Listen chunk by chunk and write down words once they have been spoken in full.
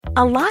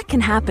A lot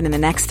can happen in the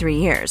next 3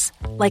 years.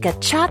 Like a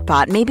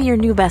chatbot may be your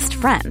new best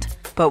friend.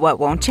 But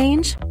what won't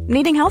change?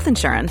 Needing health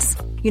insurance.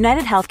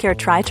 United Healthcare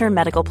Tri-Term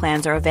Medical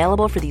Plans are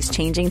available for these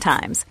changing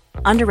times.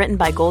 Underwritten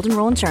by Golden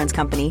Rule Insurance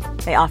Company,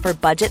 they offer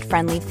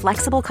budget-friendly,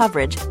 flexible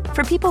coverage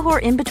for people who are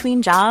in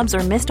between jobs or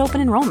missed open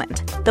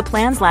enrollment. The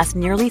plans last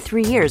nearly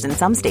 3 years in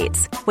some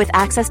states, with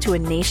access to a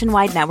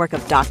nationwide network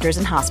of doctors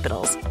and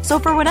hospitals. So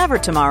for whatever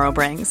tomorrow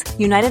brings,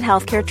 United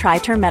Healthcare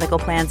Tri-Term Medical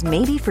Plans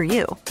may be for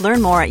you.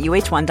 Learn more at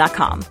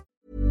uh1.com.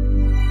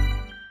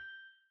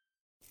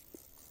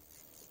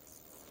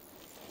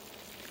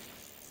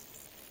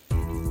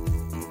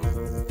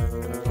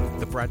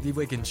 Bradley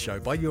Wiggins Show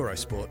by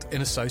Eurosport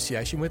in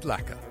association with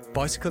Lacquer,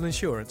 bicycle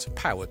insurance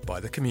powered by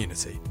the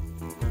community.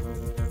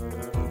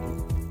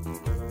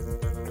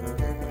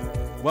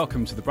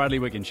 Welcome to the Bradley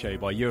Wiggins Show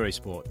by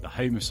Eurosport, the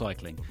home of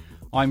cycling.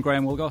 I'm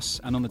Graham Wilgoss,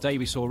 and on the day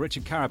we saw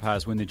Richard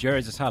Carapaz win the Giro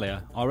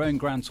d'Italia, our own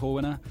Grand Tour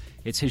winner,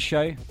 it's his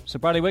show. So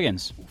Bradley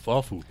Wiggins.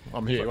 Ufafu.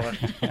 I'm here, right?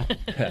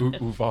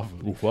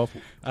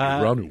 Ufafu.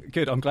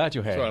 Good, I'm glad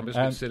you're here. Sorry, I'm just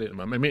getting silly at the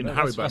moment. I mean,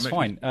 Harry, that's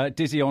fine.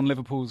 Dizzy on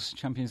Liverpool's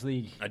Champions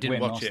League I didn't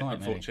win watch it, last night,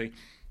 unfortunately. maybe.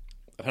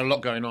 I've had a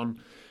lot going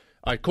on.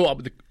 I caught up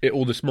with it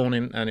all this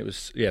morning, and it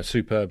was,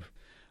 superb.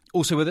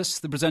 Also with us,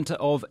 the presenter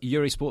of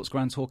Eurosport's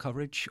Grand Tour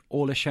coverage,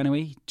 Orla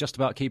Chenouille, just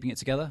about keeping it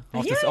together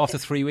after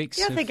 3 weeks.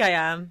 Yeah, I think I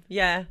am.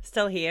 Yeah,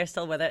 still here,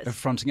 still with it.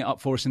 Fronting it up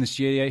for us in the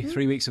studio,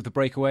 3 weeks of the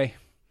breakaway.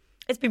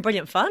 It's been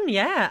brilliant fun,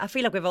 yeah. I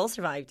feel like we've all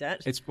survived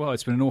it. It's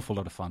been an awful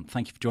lot of fun.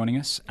 Thank you for joining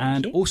us.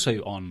 And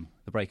also on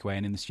the breakaway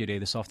and in the studio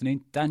this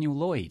afternoon, Daniel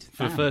Lloyd.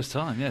 For the first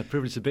time, yeah.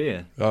 Privileged to be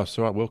here. Oh, it's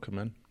all right. Welcome,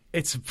 man.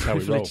 It's a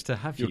privilege to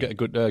have you.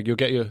 You'll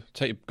get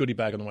take your goodie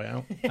bag on the way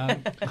out.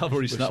 I've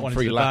already snuck one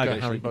free into the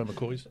bag, Harry actually.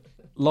 McCoy's.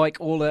 Like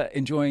Orla,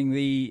 enjoying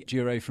the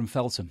Giro from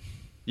Feltham.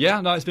 Yeah,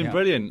 no, it's been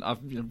brilliant. I've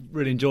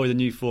really enjoyed the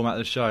new format of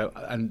the show,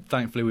 and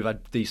thankfully we've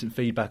had decent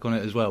feedback on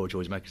it as well, which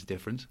always makes a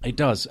difference. It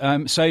does.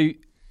 So,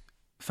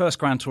 first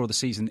Grand Tour of the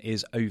season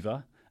is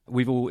over.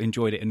 We've all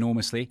enjoyed it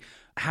enormously.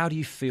 How do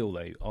you feel,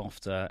 though,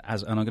 after,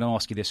 and I'm going to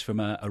ask you this from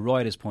a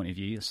rider's point of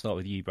view, let's start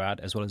with you, Brad,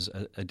 as well as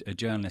a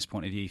journalist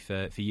point of view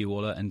for you,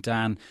 Orla, and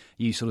Dan,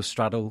 you sort of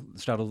straddle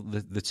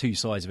the two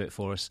sides of it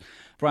for us.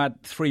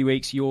 Brad, 3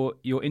 weeks, you're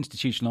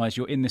institutionalised,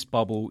 you're in this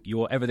bubble,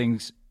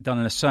 everything's done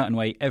in a certain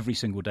way every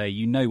single day,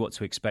 you know what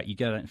to expect, you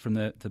get from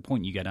the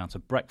point you go down to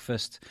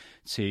breakfast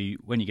to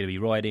when you're going to be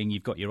riding,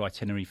 you've got your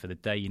itinerary for the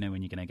day, you know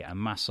when you're going to get a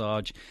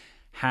massage.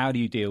 How do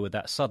you deal with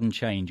that sudden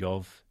change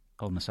of,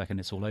 hold on a second,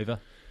 it's all over?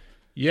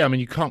 Yeah, I mean,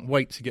 you can't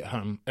wait to get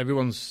home.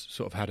 Everyone's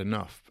sort of had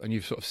enough, and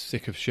you're sort of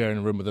sick of sharing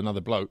a room with another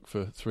bloke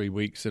for 3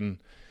 weeks. And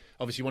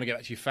obviously, you want to get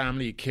back to your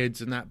family, your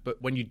kids, and that.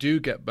 But when you do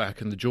get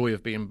back, and the joy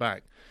of being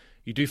back,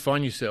 you do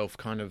find yourself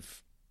kind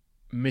of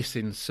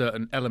missing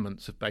certain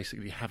elements of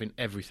basically having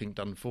everything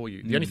done for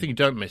you. The only thing you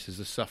don't miss is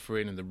the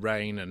suffering and the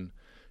rain and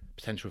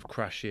potential of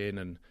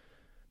crashing.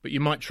 But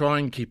you might try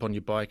and keep on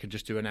your bike and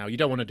just do an hour. You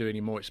don't want to do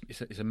any more.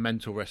 It's a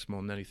mental rest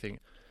more than anything.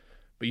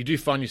 But you do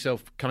find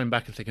yourself coming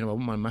back and thinking, I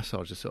wouldn't mind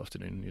massage this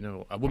afternoon,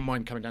 I wouldn't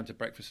mind coming down to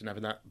breakfast and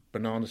having that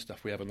banana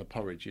stuff we have on the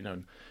porridge,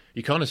 and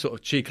you kind of sort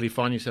of cheekily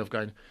find yourself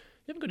going, you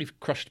haven't got any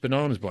crushed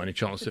bananas by any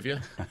chance, have you?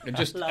 And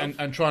just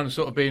and trying to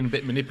sort of being a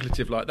bit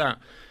manipulative like that.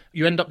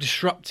 You end up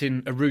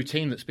disrupting a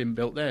routine that's been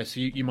built there. So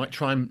you might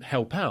try and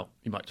help out.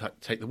 You might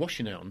take the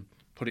washing out and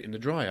put it in the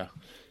dryer,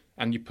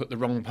 and you put the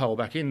wrong pole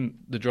back in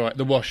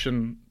the wash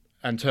and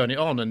turn it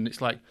on, and it's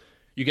like,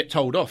 you get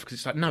told off because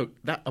it's like, no,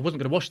 I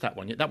wasn't going to wash that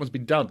one yet. That one's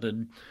been done.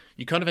 And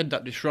you kind of end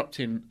up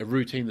disrupting a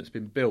routine that's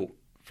been built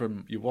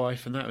from your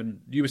wife and that.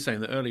 And you were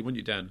saying that earlier, weren't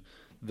you, Dan,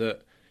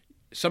 that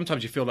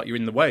sometimes you feel like you're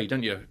in the way,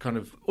 don't you? Kind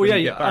of. Well,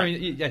 yeah. I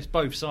mean, yes,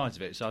 both sides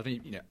of it. So I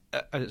think,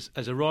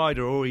 as a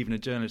rider or even a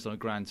journalist on a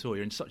Grand Tour,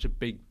 you're in such a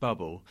big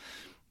bubble,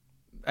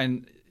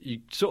 and you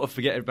sort of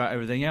forget about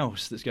everything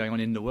else that's going on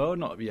in the world.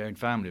 Not your own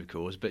family, of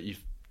course, but you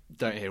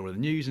don't hear all the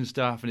news and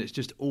stuff, and it's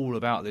just all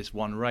about this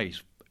one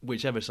race,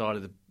 whichever side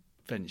of the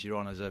fence you're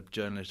on as a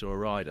journalist or a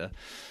rider.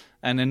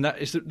 And then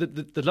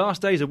the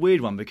last day is a weird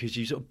one because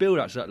you sort of build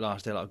up to that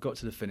last day, like, I've got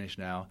to the finish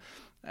now,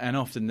 and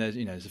often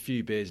there's a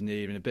few beers in the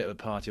evening, a bit of a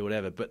party or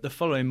whatever, but the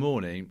following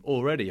morning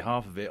already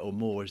half of it or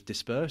more is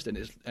dispersed,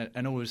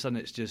 and all of a sudden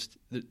it's just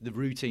the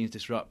routine's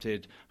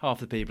disrupted,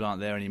 half the people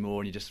aren't there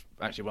anymore, and you just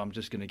I'm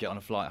just going to get on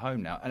a flight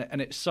home now, and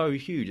it's so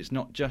huge. It's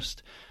not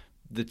just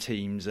the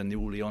teams and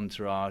all the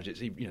entourage,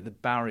 it's the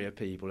barrier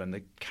people and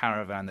the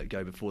caravan that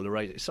go before the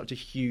race. It's such a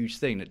huge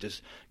thing that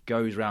just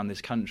goes around this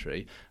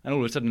country, and all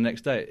of a sudden the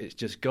next day it's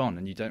just gone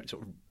and you don't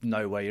sort of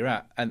know where you're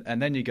at,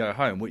 and then you go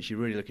home, which you're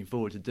really looking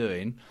forward to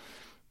doing.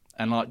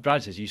 And like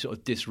Brad says, you sort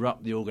of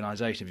disrupt the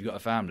organisation if you've got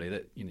a family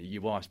that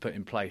your wife's put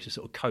in place to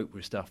sort of cope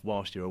with stuff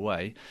whilst you're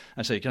away.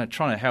 And so you're kind of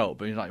trying to help,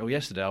 but you're like, well,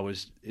 yesterday I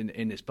was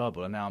in this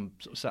bubble and now I'm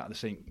sort of sat at the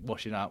sink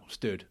washing up,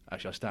 stood.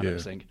 Actually, I stand at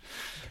the sink.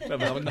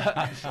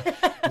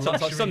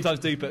 sometimes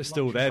do put a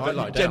stool there,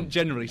 but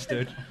generally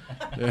stood.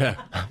 Yeah.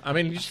 I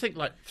mean, you just think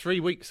like 3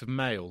 weeks of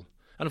mail.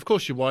 And of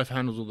course your wife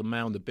handles all the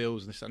mail and the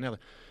bills and this, that and the other.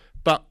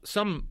 But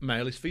some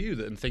mail is for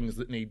you and things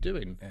that need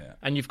doing. Yeah.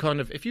 And you've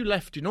kind of, if you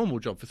left your normal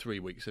job for 3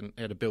 weeks and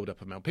had a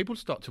build-up of mail, people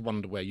start to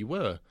wonder where you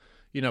were.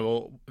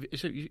 Or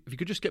if you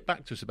could just get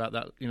back to us about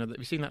that, have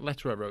you seen that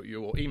letter I wrote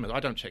you or email? I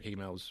don't check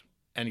emails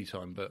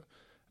anytime, but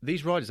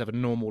these riders have a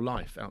normal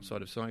life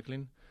outside of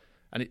cycling.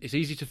 And it's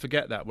easy to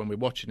forget that when we're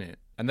watching it.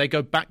 And they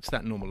go back to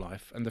that normal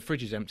life and the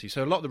fridge is empty.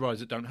 So a lot of the riders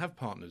that don't have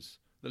partners,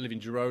 that live in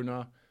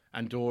Girona,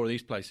 Andorra,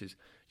 these places,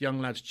 young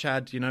lads,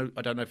 Chad,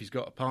 I don't know if he's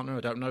got a partner, I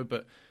don't know,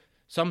 but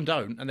some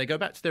don't. And they go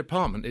back to their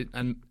apartment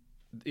and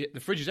the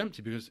fridge is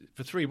empty because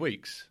for 3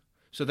 weeks.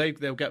 So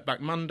they'll get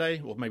back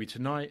Monday or maybe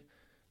tonight.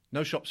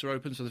 No shops are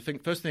open. So the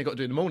first thing they've got to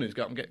do in the morning is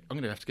go up and I'm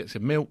going to have to get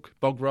some milk,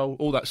 bog roll,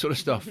 all that sort of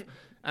stuff.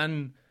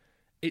 And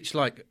it's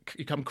like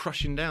you come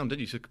crushing down, don't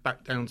you? So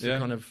back down to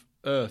kind of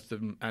earth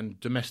and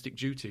domestic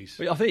duties.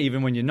 But I think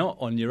even when you're not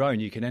on your own,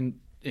 you can end.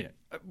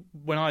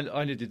 When I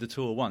only did the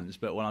tour once,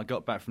 but when I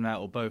got back from that,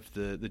 or both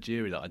the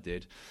Giro that I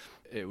did,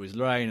 it was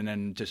Lorraine and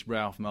then just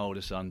Ralph, my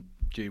older son.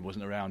 Jude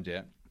wasn't around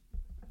yet,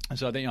 and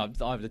so I think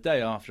either the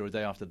day after or the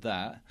day after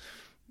that,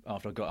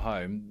 after I got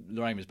home,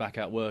 Lorraine was back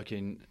out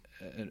working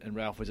and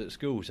Ralph was at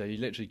school. So you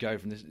literally go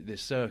from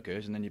this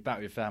circus and then you're back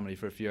with your family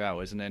for a few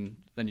hours and then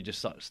you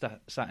just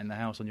sat in the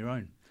house on your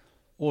own.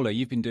 Orla,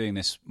 you've been doing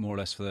this more or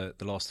less for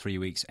the last 3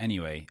 weeks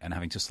anyway, and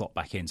having to slot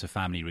back into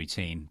family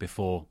routine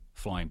before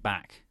flying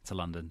back to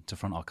London to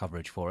front our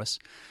coverage for us.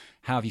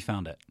 How have you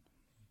found it?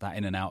 That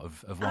in and out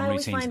of one routine to the next? I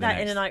always find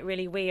that in and out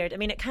really weird. I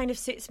mean, it kind of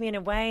suits me in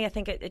a way. I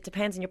think it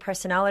depends on your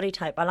personality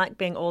type. I like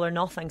being all or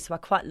nothing, so I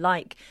quite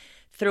like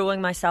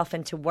throwing myself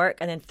into work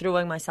and then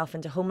throwing myself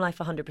into home life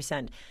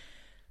 100%.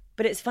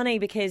 But it's funny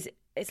because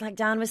it's like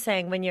Dan was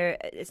saying,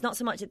 it's not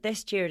so much at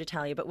this Giro to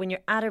tell you, but when you're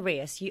at a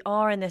race, you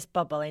are in this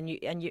bubble and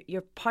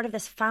you're part of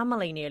this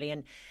family nearly.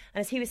 And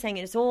as he was saying,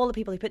 it's all the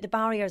people who put the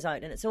barriers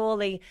out, and it's all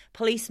the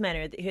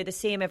policemen who are the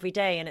same every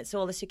day, and it's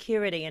all the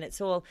security, and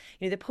it's all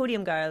the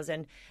podium girls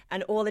and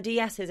all the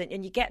DSs,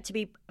 and you get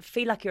to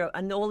feel like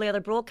and all the other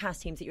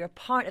broadcast teams, that you're a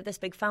part of this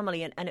big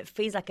family, and it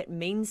feels like it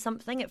means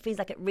something. It feels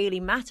like it really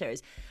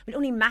matters. It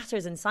only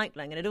matters in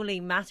cycling, and it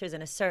only matters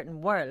in a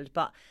certain world,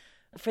 but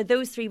for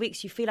those 3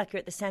 weeks, you feel like you're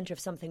at the centre of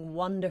something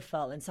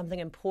wonderful and something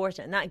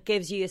important. And that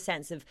gives you a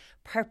sense of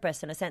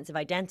purpose and a sense of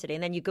identity.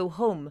 And then you go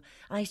home.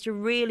 And I used to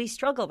really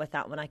struggle with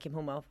that when I came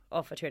home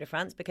off a Tour de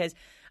France, because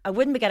I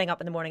wouldn't be getting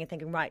up in the morning and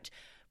thinking, right,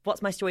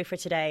 what's my story for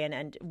today?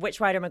 And which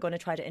rider am I going to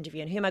try to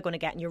interview? And who am I going to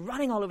get? And you're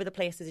running all over the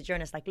place as a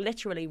journalist, like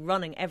literally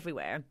running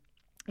everywhere.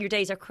 Your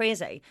days are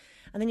crazy.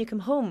 And then you come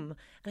home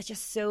and it's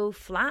just so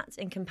flat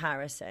in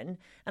comparison.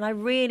 And I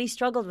really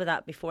struggled with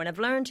that before. And I've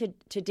learned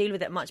to deal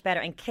with it much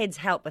better. And kids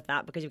help with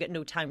that because you've got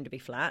no time to be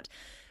flat.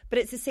 But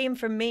it's the same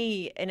for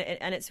me. And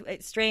it's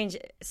strange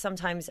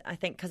sometimes, I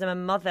think, because I'm a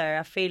mother,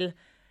 I feel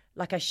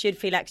like I should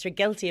feel extra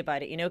guilty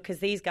about it, because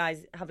these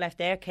guys have left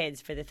their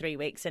kids for the 3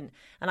 weeks and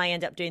I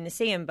end up doing the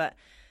same. But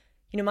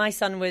my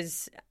son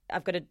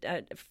I've got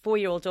a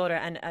 4-year-old daughter,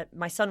 and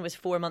my son was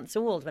 4 months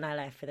old when I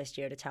left for this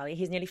Giro d'Italia.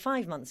 He's nearly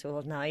 5 months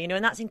old now,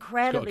 and that's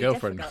incredibly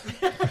difficult.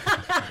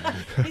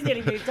 He's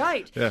nearly moved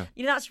out. Yeah.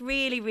 That's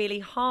really, really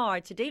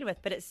hard to deal with,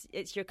 but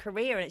it's your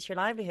career and it's your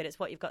livelihood. It's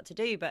what you've got to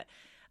do. But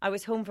I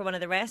was home for one of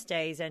the rest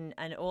days, and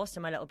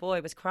Austin, my little boy,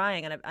 was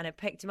crying, and I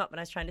picked him up and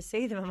I was trying to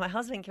soothe him, and my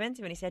husband came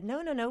into me and he said,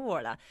 no,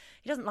 Orla,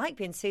 he doesn't like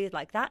being soothed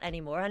like that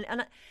anymore.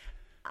 And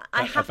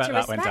I have to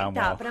respect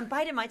that, but I'm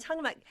biting my tongue.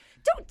 I'm like,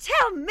 don't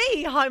tell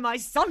me how my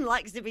son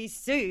likes to be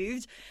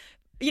soothed.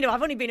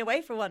 I've only been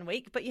away for 1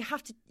 week, but you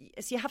have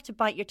to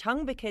bite your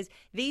tongue, because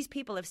these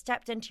people have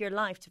stepped into your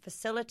life to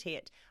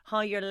facilitate how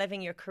you're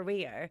living your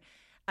career,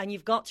 and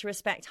you've got to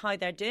respect how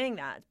they're doing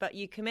that. But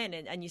you come in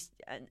and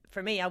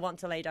for me, I want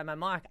to lay down my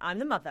mark. I'm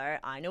the mother.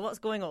 I know what's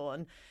going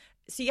on.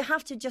 So you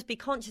have to just be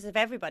conscious of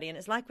everybody. And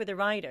it's like with the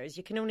riders,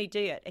 you can only do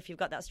it if you've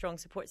got that strong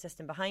support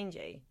system behind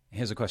you.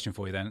 Here's a question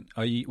for you then.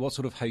 What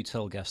sort of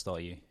hotel guest are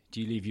you? Do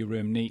you leave your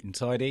room neat and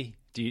tidy?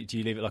 Do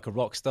you leave it like a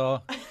rock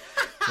star?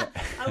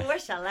 I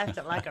wish I left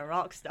it like a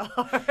rock star.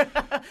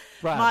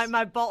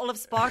 my bottle of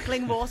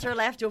sparkling water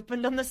left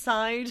opened on the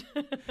side.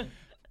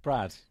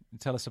 Brad,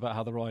 tell us about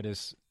how the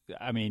riders,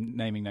 I mean,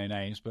 naming no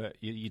names, but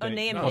you don't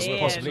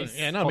possibly.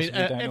 Yeah, no, I mean,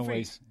 don't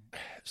always.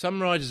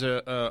 Some riders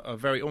are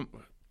very.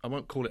 I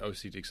won't call it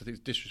OCD because I think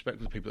it's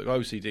disrespectful to people that go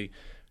OCD.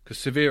 Because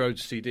severe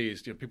OCD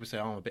is, people say,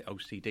 "Oh, I'm a bit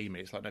OCD, me."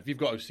 It's like, no, if you've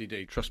got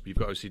OCD, trust me, you've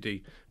got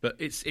OCD. But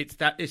it's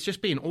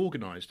just being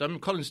organised.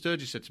 Colin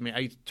Sturgis said to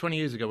me 20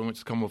 years ago when we went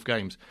to the Commonwealth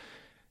Games,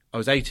 I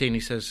was 18. He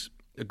says,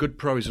 "A good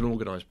pro is an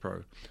organised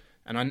pro,"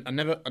 and I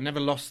never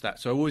lost that.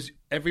 So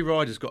every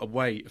rider's got a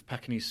way of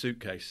packing his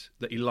suitcase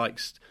that he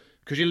likes,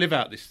 because you live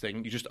out this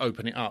thing. You just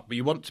open it up, but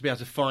you want to be able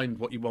to find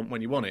what you want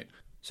when you want it.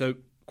 So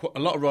a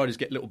lot of riders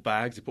get little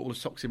bags. They put all the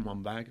socks in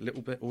one bag, a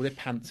little bit, all their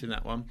pants in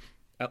that one,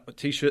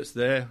 t-shirts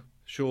there,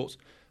 shorts.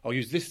 I'll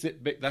use this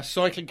bit. That's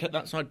cycling kit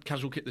that side,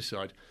 casual kit this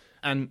side.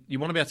 And you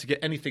want to be able to get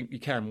anything you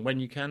can when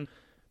you can.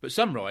 But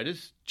some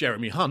riders,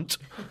 Jeremy Hunt,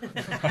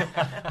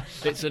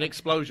 it's an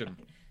explosion,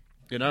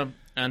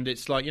 And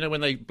it's like,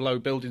 when they blow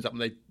buildings up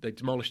and they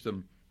demolish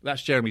them,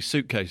 that's Jeremy's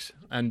suitcase.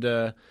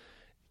 And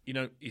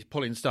he's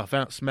pulling stuff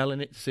out,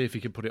 smelling it to see if he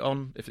can put it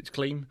on, if it's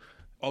clean,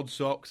 odd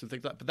socks and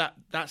things like that. But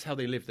that's how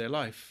they live their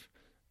life.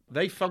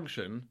 They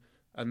function,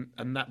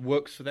 and that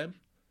works for them.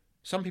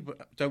 Some people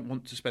don't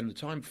want to spend the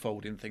time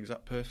folding things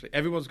up perfectly.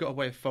 Everyone's got a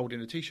way of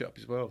folding a T-shirt up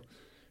as well.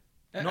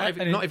 Not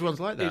everyone's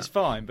like that. It's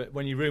fine, but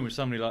when you room with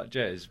somebody like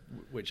Jez,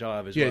 which I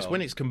have as well... Yeah, it's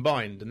when it's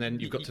combined and then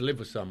you've got to live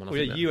with someone.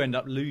 You end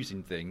up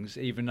losing things,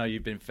 even though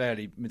you've been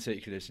fairly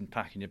meticulous in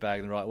packing your bag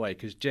in the right way,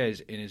 because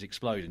Jez, in his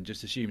explosion,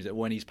 just assumes that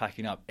when he's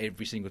packing up,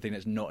 every single thing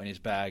that's not in his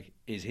bag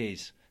is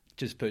his.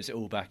 Just puts it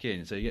all back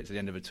in. So you get to the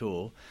end of a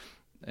tour...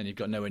 and you've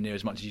got nowhere near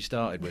as much as you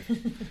started with.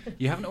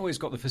 You haven't always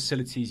got the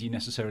facilities you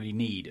necessarily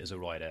need as a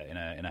rider in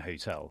a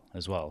hotel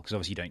as well, because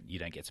obviously you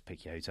don't get to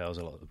pick your hotels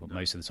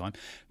most of the time.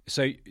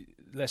 So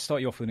let's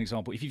start you off with an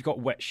example. If you've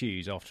got wet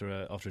shoes after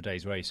a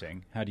day's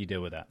racing, how do you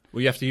deal with that?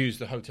 Well, you have to use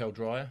the hotel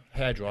dryer,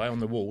 hair dryer on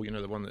the wall.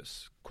 The one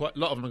that's quite. A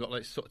lot of them have got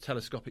like sort of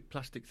telescopic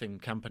plastic thing.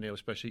 Campanile,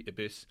 especially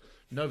Ibis,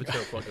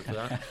 Novotel, quite good for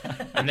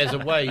that. And there's a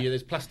way.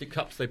 There's plastic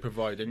cups they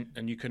provide,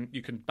 and you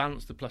can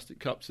balance the plastic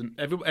cups, and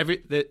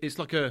it's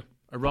like a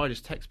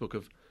rider's textbook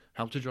of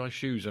how to dry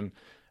shoes. And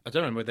I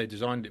don't know where they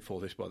designed it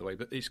for this, by the way,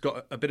 but it's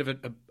got a bit of a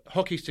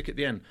hockey stick at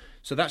the end.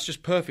 So that's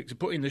just perfect to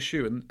put in the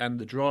shoe, and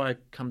the dryer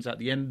comes out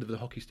the end of the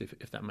hockey stick,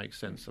 if that makes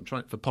sense. I'm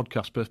trying for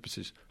podcast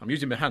purposes. I'm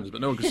using my hands,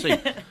 but no one can see.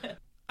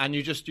 And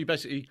you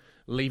basically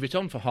leave it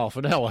on for half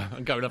an hour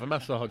and go and have a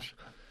massage.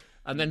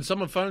 And then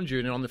someone phones you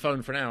and you're on the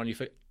phone for an hour and you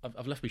think,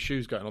 I've left my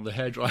shoes going on the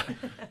hairdryer.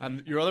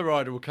 And your other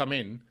rider will come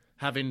in,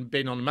 having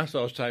been on the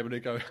massage table, and they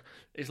go,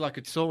 it's like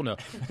a sauna.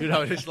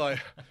 It's like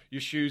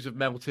your shoes have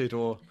melted,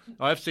 or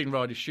I've seen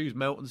riders' shoes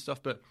melt and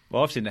stuff, but...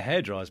 Well, I've seen the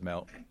hairdryers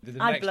melt.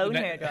 I've blown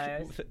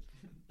hairdryers.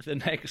 The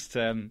next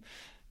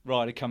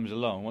rider comes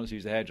along, wants to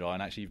use the hairdryer,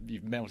 and actually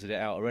you've melted it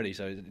out already,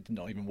 so it's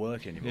not even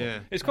working anymore. Yeah.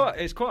 It's quite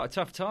a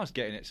tough task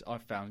getting it.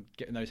 I've found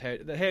getting those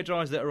the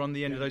hairdryers that are on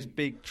the end of those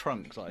big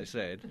trunks, like I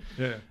said.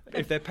 Yeah.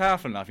 If they're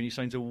powerful enough, you need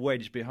something to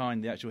wedge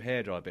behind the actual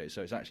hairdryer bit,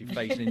 so it's actually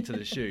facing into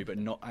the shoe, but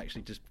not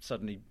actually just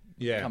suddenly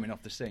coming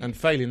off the sink. And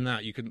failing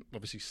that, you can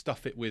obviously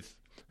stuff it with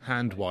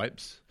hand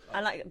wipes. I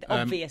like,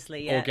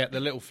 obviously, yeah. Or get the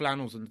little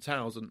flannels and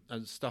towels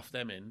and stuff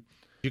them in.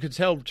 You can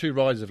tell two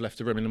riders have left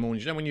the room in the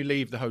morning. When you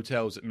leave the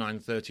hotels at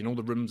 9:30 and all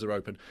the rooms are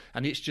open,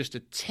 and it's just a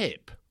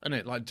tip, isn't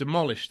it? Like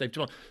demolished.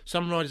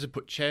 Some riders have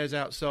put chairs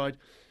outside.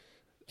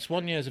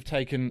 Soigneurs have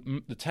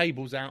taken the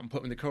tables out and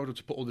put them in the corridor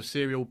to put all the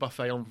cereal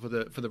buffet on for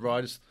the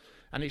riders,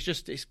 and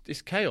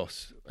it's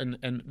chaos.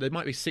 And there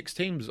might be 6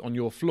 teams on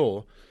your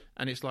floor,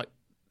 and it's like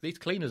these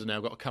cleaners have now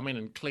got to come in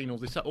and clean all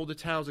this up. All the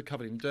towels are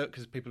covered in dirt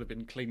because people have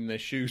been cleaning their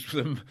shoes for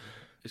them.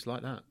 It's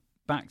like that.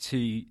 Back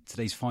to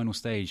today's final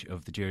stage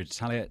of the Giro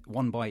d'Italia,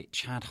 won by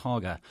Chad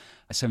Haga,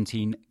 a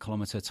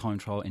 17-kilometre time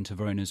trial into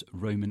Verona's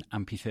Roman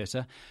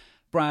amphitheatre.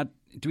 Brad,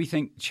 do we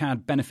think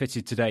Chad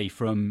benefited today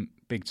from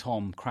Big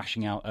Tom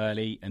crashing out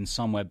early and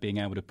Sunweb being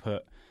able to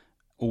put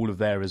all of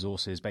their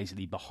resources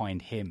basically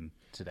behind him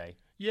today?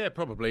 Yeah,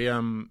 probably.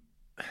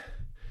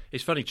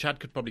 It's funny, Chad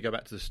could probably go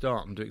back to the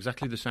start and do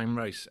exactly the same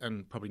race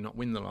and probably not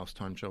win the last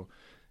time trial.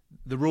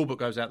 The rule book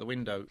goes out the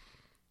window.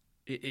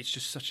 It's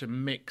just such a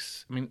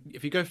mix. I mean,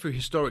 if you go through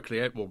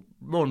historically, well,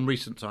 more in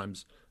recent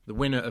times, the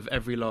winner of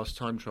every last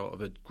time trial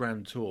of a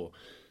Grand Tour,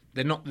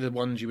 they're not the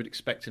ones you would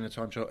expect in a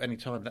time trial any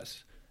time.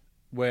 That's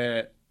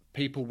where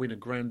people win a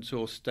Grand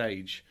Tour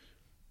stage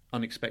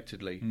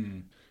unexpectedly.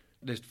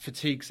 There's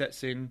fatigue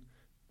sets in.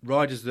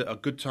 Riders that are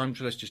good time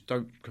trialists just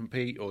don't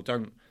compete or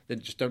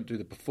just don't do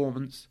the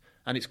performance.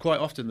 And it's quite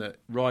often that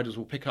riders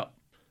will pick up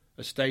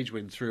a stage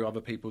win through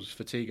other people's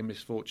fatigue and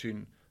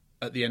misfortune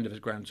at the end of his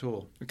Grand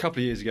Tour. A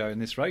couple of years ago in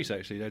this race,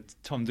 actually,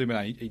 Tom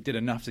Dumoulin, he did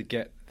enough to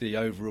get the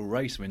overall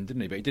race win,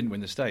 didn't he? But he didn't win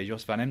the stage.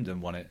 Jos van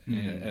Emden won it.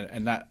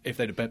 And that, if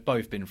they'd have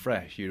both been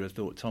fresh, you'd have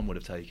thought Tom would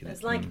have taken it.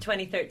 It's like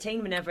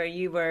 2013 whenever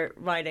you were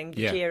riding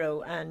the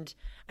Giro, and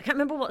I can't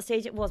remember what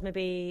stage it was,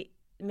 maybe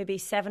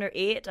 7 or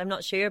 8, I'm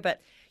not sure,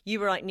 but you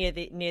were right near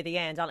the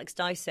end. Alex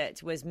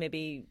Dowsett was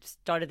maybe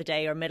start of the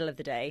day or middle of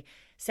the day,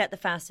 set the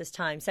fastest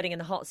time, sitting in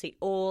the hot seat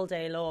all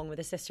day long with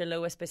his sister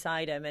Lois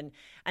beside him, and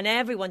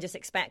everyone just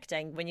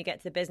expecting when you get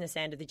to the business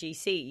end of the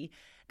GC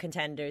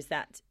contenders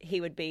that he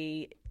would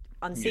be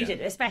unseated,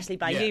 especially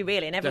by you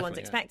really, and everyone's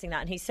expecting that,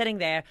 and he's sitting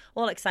there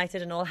all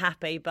excited and all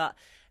happy, but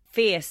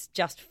face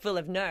just full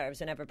of nerves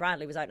whenever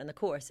Bradley was out on the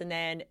course, and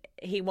then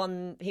he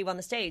won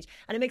the stage,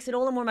 and it makes it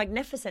all the more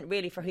magnificent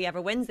really for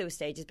whoever wins those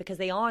stages, because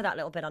they are that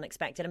little bit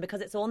unexpected, and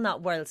because it's on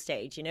that world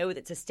stage,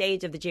 it's a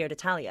stage of the Giro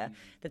d'Italia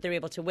that they're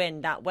able to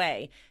win that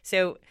way.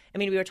 So I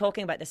mean, we were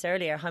talking about this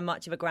earlier, how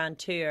much of a Grand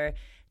Tour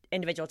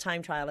individual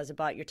time trial is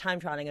about your time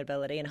trialing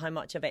ability, and how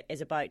much of it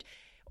is about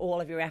all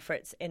of your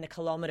efforts in the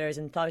kilometres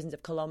and thousands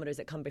of kilometres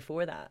that come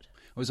before that.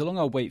 It was a long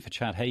old wait for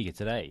Chad Haga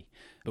today,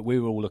 but we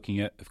were all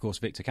looking at, of course,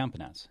 Victor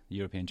Campenaerts, the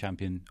European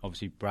champion,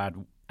 obviously Brad,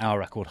 our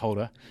record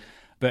holder.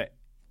 But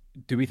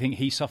do we think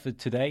he suffered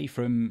today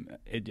from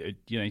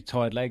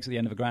tired legs at the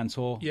end of a Grand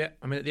Tour? Yeah,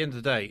 I mean, at the end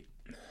of the day,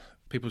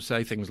 people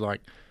say things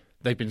like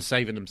they've been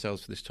saving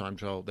themselves for this time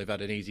trial. They've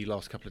had an easy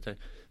last couple of days.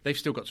 They've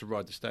still got to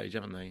ride the stage,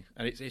 haven't they?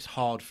 And it's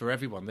hard for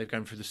everyone. They're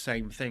going through the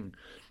same thing.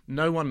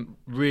 No one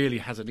really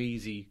has an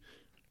easy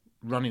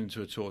run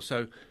into a Tour.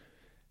 So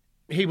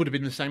he would have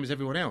been the same as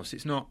everyone else.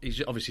 He's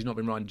obviously not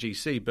been riding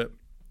GC, but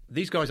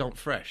these guys aren't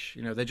fresh.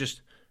 You know, they're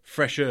just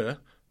fresher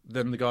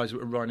than the guys that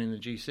were riding in the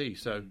GC.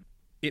 So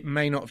it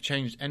may not have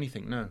changed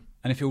anything, no.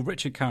 And if you're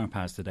Richard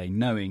Carapaz today,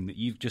 knowing that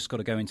you've just got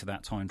to go into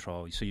that time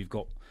trial, so you've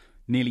got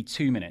nearly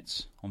 2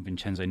 minutes on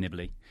Vincenzo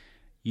Nibali,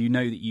 you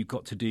know that you've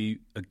got to do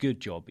a good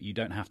job, but you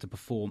don't have to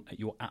perform at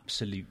your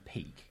absolute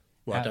peak.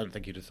 Well, I don't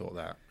think he'd have thought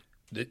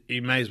that.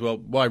 He may as well,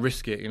 why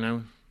risk it, you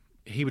know?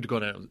 He would have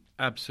gone out and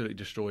absolutely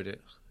destroyed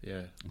it.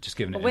 Yeah, just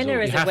giving it. A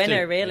winner is a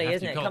winner, really,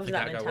 isn't it? It comes to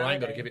that mentality. Well, I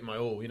ain't got to give it my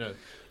all, you know.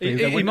 He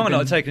might not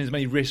have taken as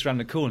many risks around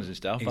the corners and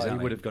stuff, Exactly. but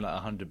he would have gone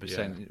at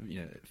 100%,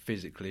 you know,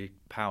 physically,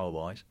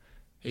 power-wise.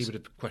 He would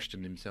have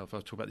questioned himself. I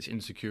was talking about this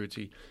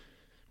insecurity.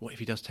 What if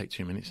he does take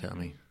 2 minutes out of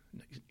me?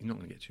 You're not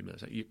going to get 2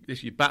 minutes.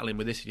 You're battling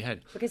with this in your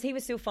head. Because he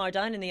was so far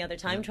down in the other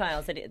time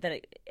trials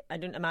that I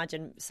don't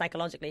imagine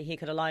psychologically he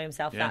could allow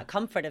himself that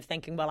comfort of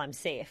thinking, well, I'm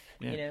safe.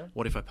 Yeah. You know,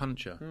 what if I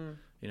punch her?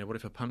 You know, what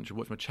if I punch her?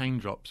 What if my chain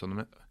drops on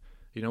them?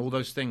 You know, all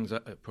those things.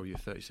 Probably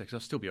 30 seconds.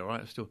 I'll still be all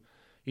right.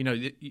 You know,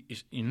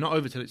 you're not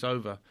over till it's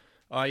over.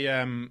 I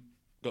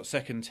got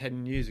second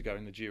 10 years ago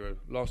in the Giro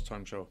last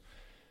time trial,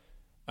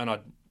 and I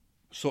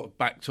sort of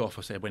backed off.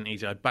 I said it went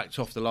easy. I backed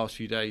off the last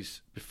few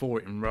days before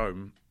it in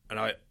Rome, and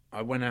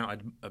I went out. I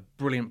had a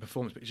brilliant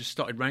performance, but it just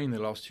started raining the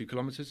last 2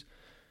 kilometres.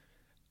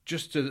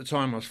 Just at the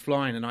time I was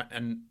flying,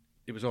 and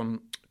it was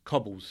on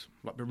cobbles,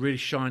 like the really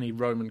shiny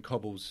Roman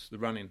cobbles, the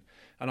running,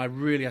 and I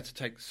really had to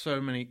take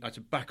I had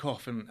to back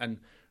off and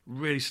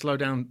really slow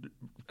down,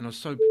 and I was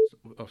so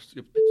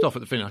pissed off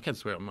at the finish. I can't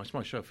swear on my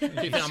show. I'm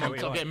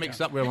getting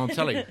mixed up where I'm on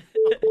telly.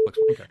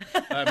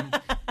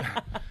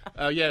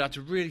 I had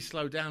to really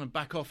slow down and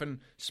back off and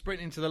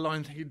sprint into the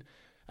line, thinking.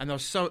 And I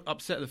was so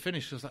upset at the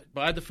finish. I was like,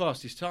 but I had the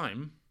fastest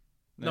time.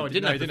 No, I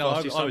didn't have the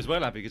fastest time. I was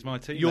well happy because my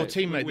teammate. Your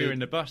teammate. We were in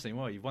the bus thinking,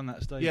 well, you've won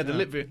that stage. Yeah, the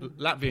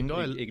Latvian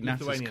guy,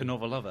 Ignatius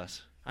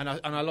Konovalovas. And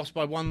I lost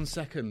by 1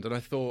 second, and I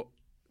thought,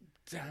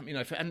 damn, you know,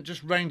 if it hadn't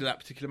just rained at that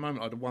particular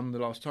moment, I'd have won the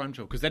last time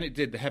trial. Because then it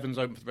did, the heavens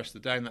opened for the rest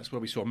of the day, and that's where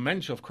we saw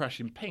Menchov crash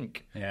in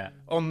pink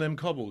on them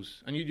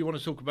cobbles. And you want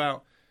to talk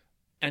about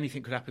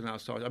anything could happen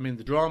outside. I mean,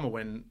 the drama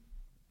when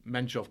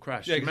Menchov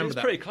crashed. Yeah, remember it's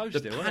that? pretty close the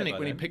still, panic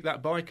when he picked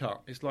that bike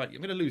up. It's like, I'm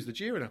going to lose the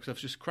Giro now because I've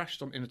just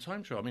crashed in a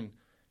time trial. I mean,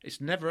 it's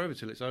never over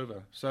till it's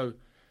over. So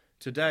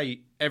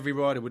today, every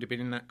rider would have been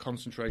in that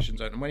concentration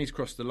zone. And when he's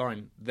crossed the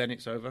line, then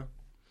it's over.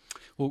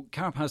 Well,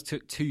 Carapaz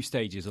took 2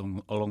 stages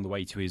along the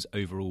way to his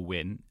overall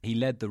win. He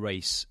led the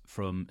race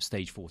from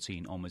stage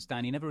 14 onwards.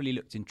 Dan, he never really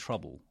looked in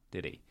trouble,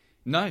 did he?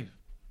 No,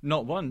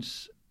 not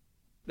once.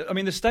 I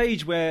mean, the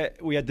stage where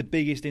we had the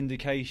biggest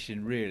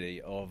indication,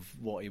 really, of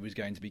what he was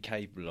going to be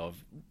capable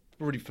of,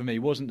 really for me,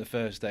 wasn't the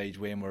first stage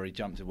win where he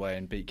jumped away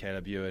and beat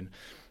Caleb Ewan.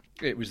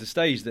 It was the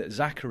stage that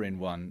Zakarin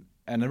won.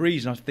 And the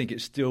reason I think it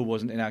still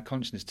wasn't in our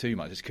consciousness too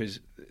much is because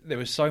there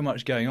was so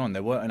much going on.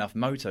 There weren't enough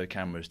moto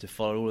cameras to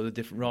follow all of the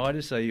different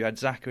riders. So you had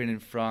Zakarin in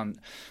front,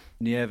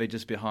 Nieve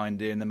just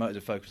behind him, the motor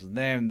focused on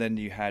them. Then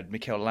you had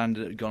Mikel Landa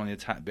that had gone on the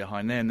attack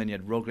behind them. Then you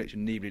had Roglic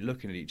and Nibali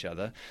looking at each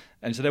other.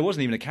 And so there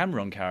wasn't even a camera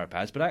on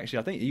Carapaz. But actually,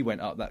 I think he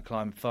went up that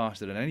climb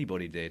faster than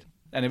anybody did.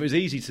 And it was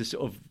easy to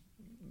sort of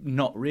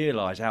not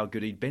realise how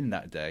good he'd been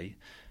that day.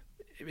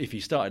 If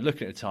you started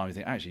looking at the time, you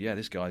think, actually, yeah,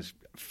 this guy's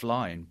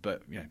flying.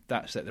 But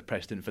that set the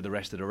precedent for the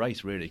rest of the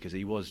race, really, because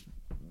he was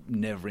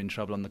never in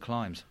trouble on the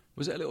climbs.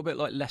 Was it a little bit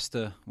like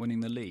Leicester winning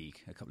the league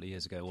a couple of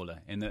years ago, Ola,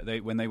 in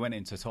that when they went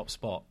into top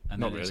spot? And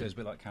Not then really. It was a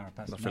bit like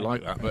Carapaz. Nothing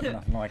like that. But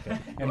Nothing like it.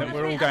 And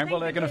we're all going, well,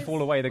 they're going to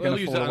fall away, they're going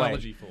to fall away.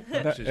 Use that analogy for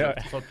purposes of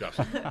the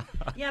podcast.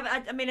 Yeah, but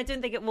I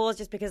don't think it was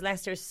just because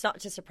Leicester is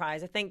such a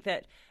surprise. I think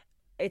that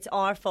it's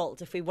our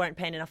fault if we weren't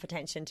paying enough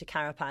attention to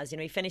Carapaz.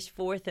 He finished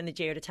 4th in the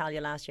Giro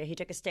d'Italia last year. He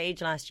took a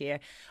stage last year.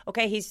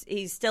 Okay,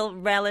 he's still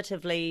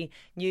relatively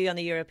new on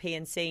the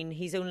European scene.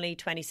 He's only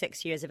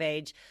 26 years of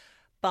age.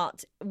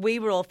 But we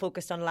were all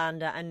focused on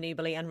Landa and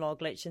Nibali and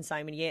Roglic and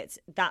Simon Yates.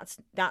 That's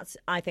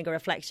I think, a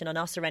reflection on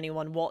us or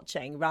anyone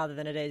watching rather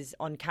than it is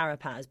on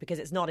Carapaz, because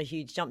it's not a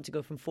huge jump to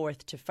go from 4th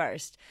to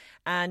 1st.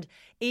 And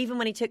even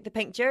when he took the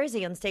pink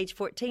jersey on stage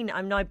 14,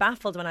 I'm now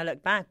baffled when I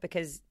look back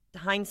because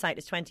hindsight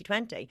is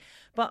 2020.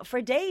 But for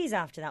days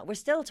after that, we're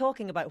still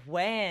talking about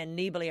when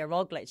Nibali or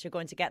Roglic are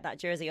going to get that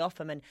jersey off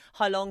him and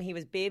how long he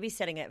was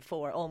babysitting it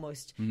for,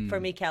 almost, for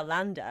Mikel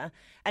Landa.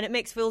 And it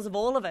makes fools of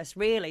all of us,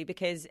 really,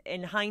 because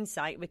in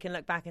hindsight, we can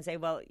look back and say,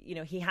 well,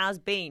 he has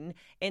been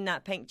in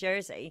that pink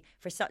jersey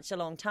for such a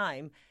long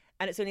time.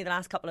 And it's only the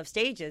last couple of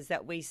stages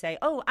that we say,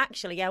 oh,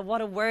 actually, yeah, what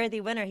a worthy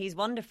winner. He's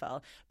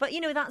wonderful. But,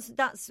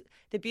 that's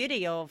the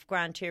beauty of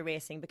Grand Tour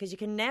racing, because you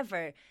can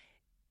never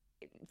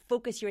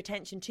focus your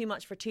attention too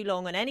much for too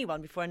long on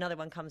anyone before another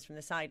one comes from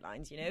the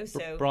sidelines,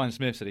 So Brian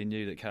Smith said he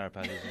knew that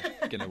Carapaz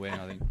was going to win,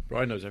 I think.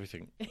 Brian knows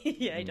everything.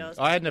 Yeah, he does.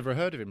 I had never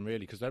heard of him, really,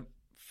 because I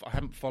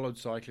haven't followed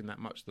cycling that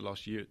much the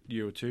last year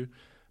or two.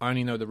 I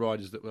only know the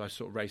riders that I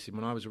sort of racing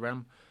when I was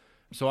around.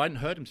 So I hadn't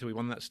heard him until he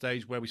won that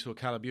stage where we saw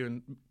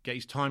Calaburan get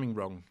his timing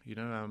wrong,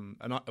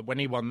 when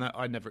he won that,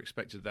 I never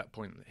expected at that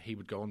point that he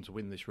would go on to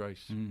win this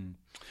race.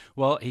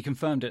 Well, he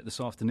confirmed it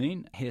this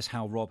afternoon. Here's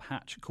how Rob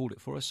Hatch called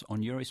it for us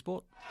on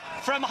Eurosport.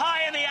 From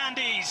high in the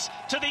Andes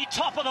to the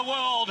top of the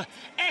world,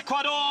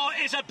 Ecuador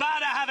is about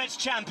to have its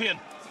champion.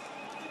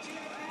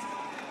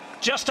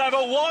 Just over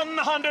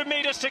 100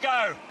 metres to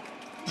go.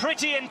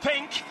 Pretty in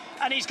pink,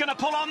 and he's going to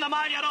pull on the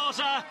Maglia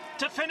Rosa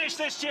to finish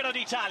this Giro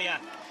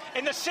d'Italia.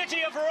 In the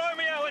city of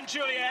Romeo and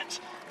Juliet,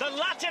 the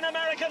Latin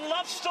American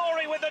love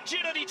story with the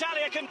Giro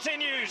d'Italia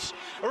continues.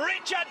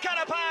 Richard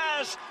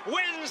Carapaz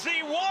wins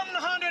the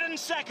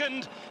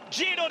 102nd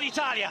Giro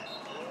d'Italia.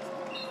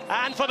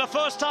 And for the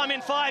first time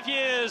in 5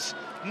 years,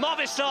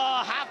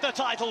 Movistar have the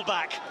title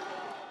back.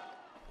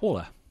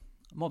 Orla,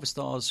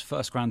 Movistar's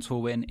first Grand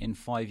Tour win in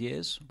 5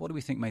 years. What do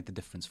we think made the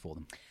difference for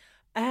them?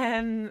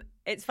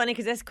 It's funny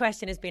because this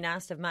question has been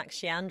asked of Max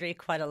Chiandri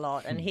quite a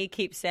lot, and he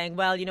keeps saying,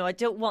 well, I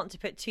don't want to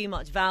put too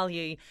much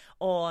value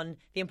on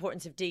the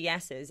importance of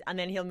DSs, and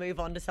then he'll move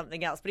on to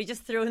something else. But he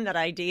just threw in that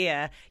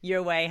idea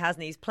your way,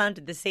 hasn't he? He's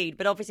planted the seed.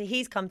 But obviously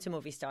he's come to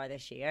Movistar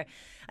this year,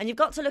 and you've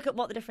got to look at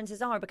what the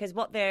differences are, because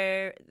what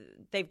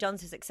they've done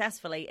so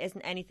successfully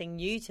isn't anything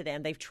new to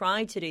them. They've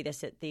tried to do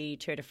this at the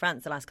Tour de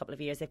France the last couple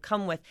of years. They've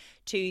come with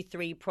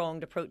 2-3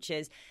 pronged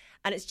approaches,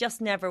 and it's just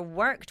never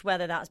worked,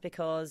 whether that's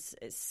because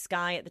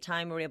Sky at the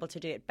time were able to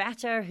do it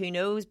better, who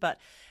knows. But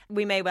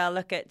we may well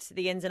look at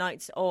the ins and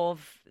outs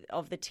of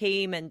the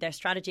team and their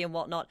strategy and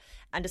whatnot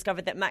and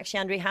discover that Max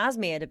Chiandri has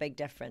made a big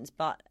difference.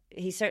 But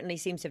he certainly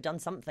seems to have done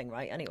something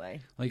right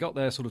anyway. They got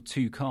their sort of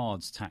two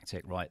cards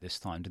tactic right this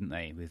time, didn't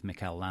they, with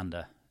Mikel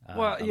Landa?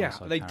 Well, yeah,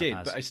 they Carapaz. did,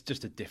 but it's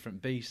just a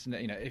different beast. And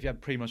if you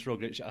had Primož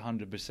Roglic at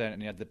 100% and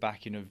he had the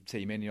backing of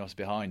Team Ineos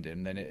behind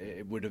him, then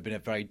it would have been a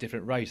very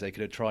different race. They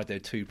could have tried their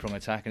two-prong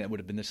attack, and it would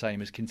have been the same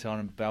as Quintana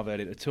and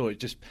Valverde at the Tour. It's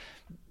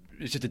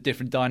just a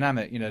different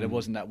dynamic. There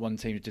wasn't that one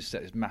team that just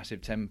set this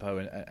massive tempo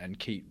and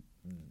keep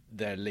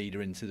their leader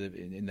in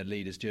the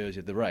leader's jersey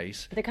of the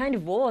race. But there kind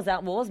of was.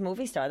 That was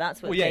Movistar.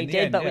 That's what they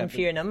did, but in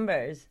fewer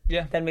numbers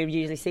than we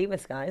usually see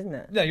with Sky, isn't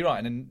it? Yeah, you're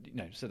right. And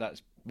then, so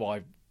that's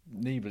why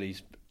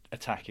Nibali's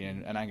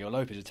attacking and Angel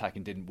Lopez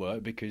attacking didn't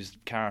work, because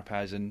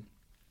Carapaz and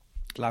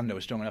Landa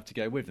were strong enough to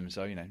go with them.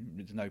 So,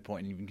 there's no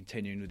point in even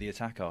continuing with the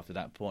attack after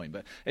that point.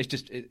 But it's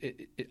just,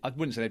 I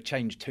wouldn't say they've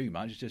changed too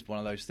much. It's just one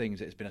of those things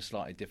that it's been a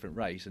slightly different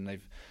race, and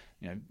they've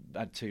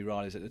had two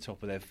riders at the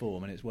top of their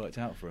form, and it's worked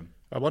out for them.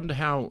 I wonder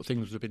how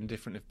things would have been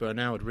different if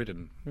Bernal had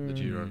ridden the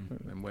Giro,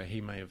 and where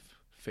he may have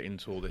fit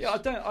into all this. Yeah,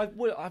 I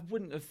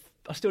wouldn't have.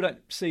 I still don't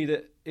see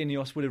that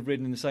Ineos would have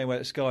ridden in the same way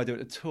that Sky do at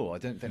the Tour. I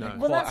don't think. No.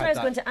 Well, that's what I was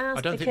going to ask.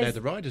 I don't think they're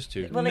the riders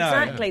to. Well, No.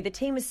 exactly. The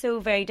team is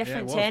so very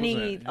different was, to any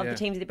wasn't it? of the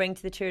teams they bring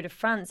to the Tour de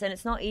France, and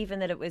it's not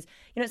even that it was.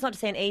 It's not to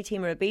say an A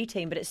team or a B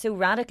team, but it's so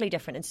radically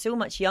different and so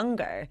much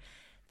younger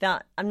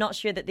that I'm not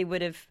sure that they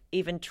would have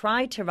even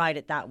tried to ride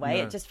it that way.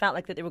 No. It just felt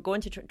like that they were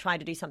going to try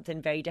to do something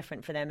very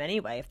different for them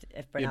anyway.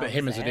 If Bernal but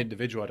him was as an there.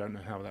 individual, I don't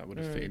know how that would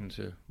have fit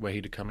into where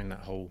he'd have come in that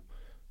whole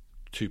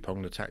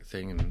two-pronged attack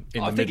thing and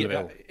in I the think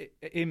middle of it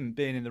all. him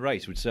being in the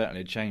race would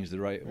certainly have changed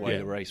the way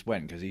the race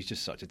went, because he's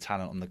just such a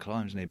talent on the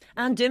climbs, isn't he?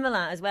 And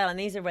Dumoulin as well, and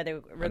these are where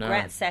the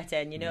regrets set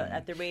in,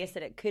 at the race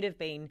that it could have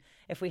been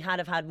if we had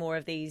have had more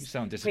of these You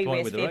sound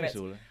disappointed with the favourites.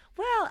 race, Orla.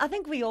 Well, I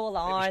think we all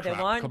are, was though,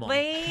 crap, aren't come on.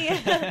 we?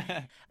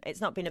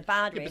 It's not been a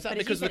bad race, is that but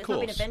as you because of said, the it's not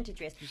been a course?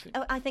 vintage race.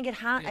 I think it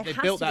has. They It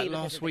has built to that be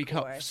because last of the week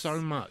up course. so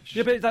much.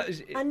 Yeah, but that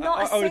is, And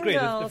not I a would agree.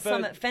 single The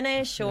summit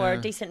finish or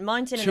decent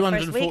mountain in the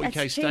first week.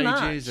 240k It's too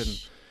stages,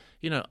 much.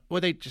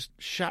 and they just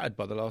shattered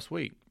by the last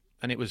week,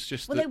 and it was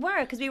just. Well, they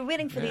were, because we were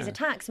waiting for these Yeah.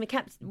 attacks, and we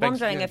kept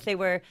wondering yeah. if they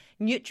were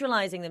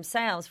neutralising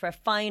themselves for a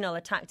final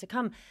attack to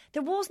come.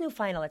 There was no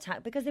final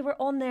attack because they were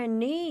on their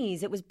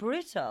knees. It was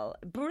brutal.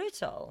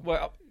 Brutal.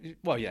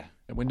 Well, yeah.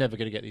 And we're never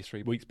going to get these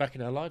 3 weeks back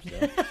in our lives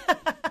now.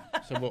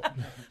 So what?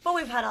 But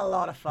we've had a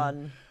lot of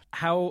fun.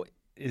 How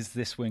is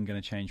this win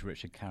going to change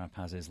Richard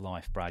Carapaz's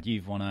life, Brad?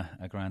 You've won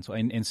a Grand Tour.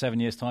 In 7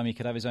 years' time, he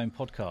could have his own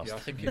podcast. Yeah, I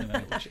think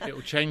it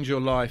will change your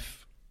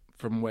life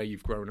from where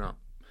you've grown up.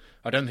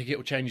 I don't think it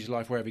will change his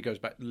life wherever he goes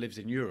back lives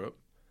in Europe.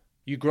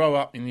 You grow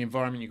up in the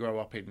environment you grow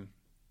up in.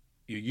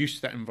 You're used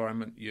to that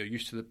environment. You're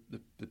used to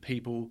the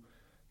people,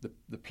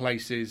 the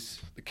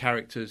places, the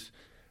characters.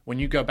 When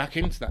you go back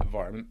into that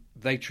environment,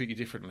 they treat you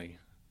differently,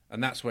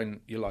 and that's when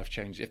your life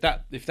changes.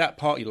 If that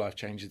part of your life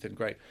changes, then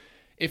great.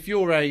 If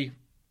you're a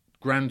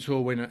Grand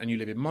Tour winner and you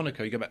live in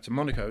Monaco, you go back to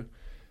Monaco,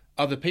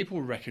 other people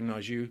will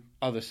recognise you,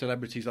 other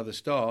celebrities, other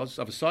stars,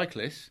 other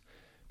cyclists,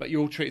 but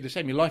you're all treated the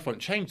same. Your life won't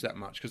change that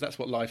much because that's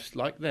what life's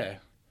like there.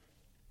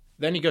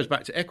 Then he goes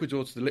back to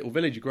Ecuador, to the little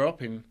village you grew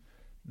up in.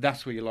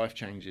 That's where your life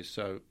changes.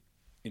 So,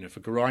 for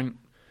Geraint,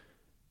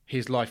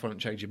 his life won't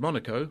change in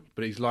Monaco,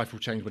 but his life will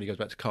change when he goes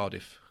back to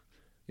Cardiff.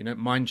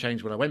 Mine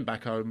changed when I went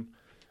back home,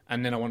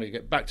 and then I wanted to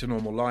get back to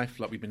normal life,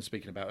 like we've been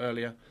speaking about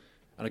earlier.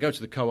 And I go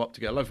to the co-op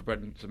to get a loaf of bread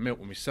and some milk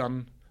with my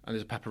son, and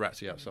there's a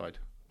paparazzi outside,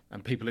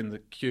 and people in the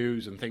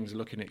queues and things are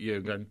looking at you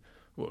and going,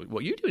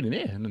 "What are you doing in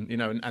here?"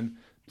 And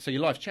so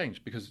your life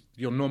changed because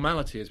your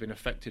normality has been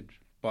affected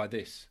by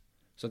this.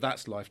 So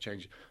that's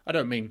life-changing. I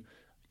don't mean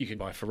you can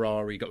buy a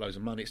Ferrari, you've got loads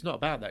of money. It's not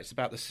about that. It's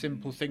about the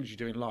simple things you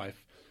do in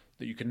life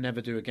that you can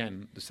never do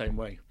again the same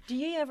way. Do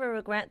you ever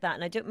regret that?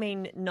 And I don't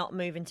mean not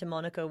moving to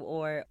Monaco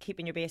or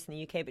keeping your base in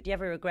the UK, but do you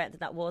ever regret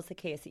that was the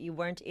case, that you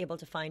weren't able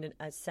to find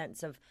a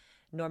sense of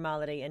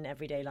normality in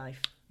everyday life?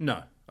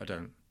 No, I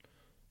don't.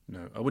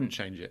 No, I wouldn't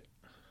change it.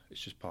 It's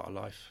just part of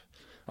life.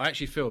 I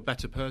actually feel a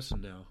better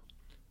person now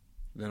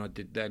than I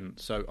did then.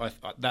 So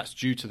that's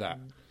due to that.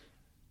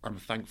 I'm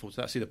thankful to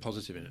that. I see the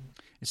positive in it.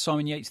 Is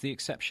Simon Yates the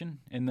exception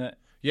in that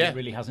it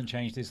really hasn't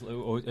changed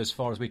or as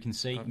far as we can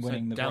see,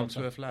 winning the Vuelta?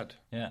 Down-to-earth lad.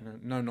 Yeah.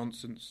 No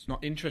nonsense.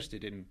 Not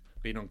interested in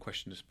being on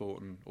Question of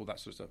Sport and all that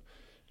sort of stuff.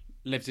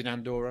 Lives in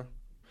Andorra.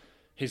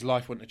 His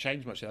life wouldn't have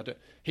changed much.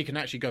 He can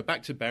actually go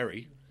back to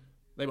Bury.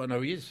 They won't know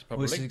who he is,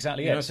 probably. Well, this is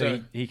exactly it. So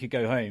he could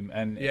go home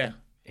and... Yeah.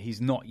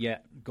 He's not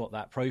yet got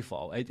that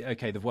profile.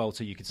 Okay, the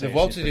Vuelta, you could say... The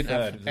Vuelta didn't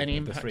have any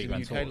impact in the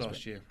UK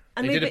last year.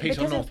 They did a piece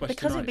on North West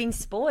because tonight. Of being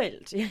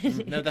spoiled.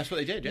 No, that's what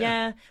they did,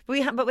 Yeah,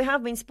 but we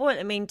have been spoiled.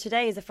 I mean,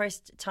 today is the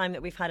first time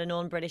that we've had a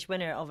non-British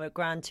winner of a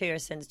Grand Tour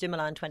since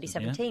Dumoulin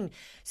 2017. Yeah.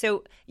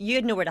 So you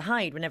had nowhere to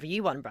hide whenever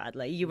you won,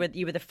 Bradley. You were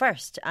the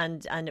first,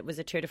 and it was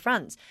a Tour de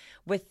France.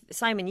 With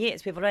Simon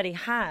Yates, we've already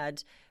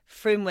had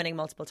Froome winning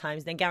multiple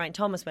times, then Geraint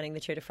Thomas winning the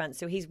Tour de France.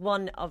 So he's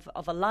one of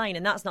a line,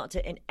 and that's not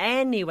to in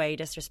any way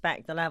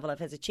disrespect the level of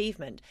his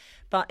achievement,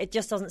 but it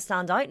just doesn't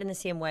stand out in the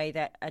same way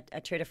that a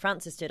Tour de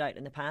France has stood out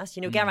in the past.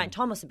 You know, Geraint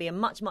Thomas would be a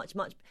much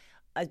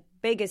as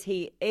big as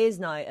he is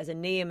now as a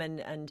name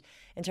and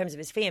in terms of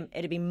his fame,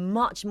 it'd be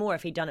much more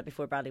if he'd done it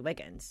before Bradley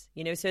Wiggins.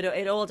 You know, so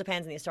it all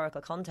depends on the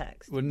historical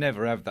context. We'll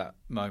never have that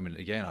moment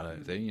again, I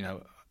don't think. You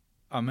know,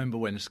 I remember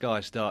when Sky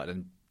started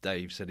and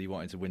Dave said he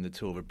wanted to win the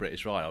Tour of a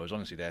British ride. I was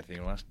honestly there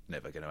thinking, well, that's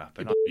never going to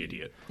happen. You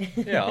idiot.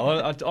 Yeah,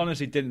 I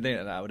honestly didn't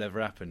think that would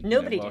ever happen.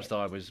 Nobody whilst did.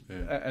 I was,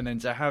 and then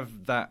to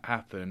have that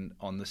happen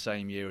on the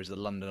same year as the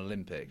London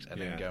Olympics and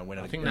then go and win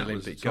an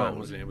Olympic gold.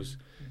 Wasn't it?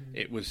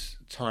 It was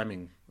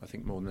timing, I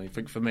think, more than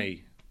anything for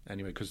me,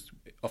 anyway, because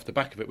off the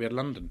back of it, we had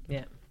London.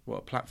 Yeah. What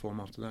a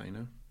platform after that, you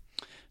know.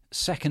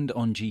 Second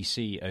on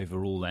GC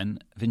overall then,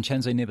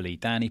 Vincenzo Nibali.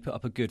 Dan, he put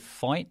up a good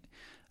fight,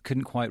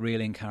 couldn't quite reel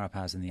in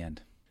Carapaz in the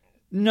end.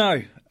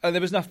 No, there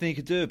was nothing he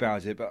could do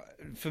about it. But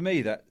for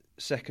me, that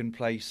second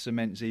place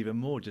cements even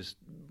more just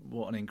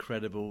what an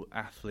incredible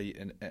athlete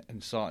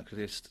and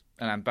cyclist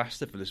and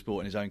ambassador for the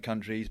sport in his own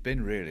country he's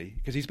been, really.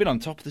 Because he's been on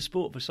top of the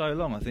sport for so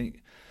long. I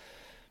think,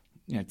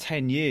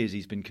 10 years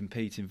he's been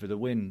competing for the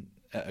win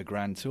at a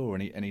Grand Tour,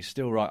 and he's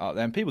still right up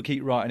there. And people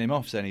keep writing him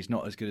off, saying he's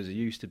not as good as he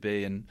used to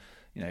be. And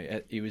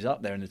he was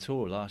up there in the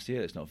Tour last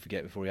year. Let's not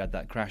forget, before he had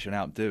that crash on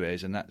Alpe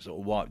d'Huez, and that sort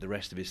of wiped the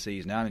rest of his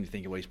season out. And you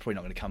think, well, he's probably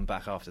not going to come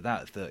back after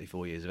that at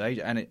 34 years of age.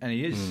 And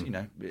he is.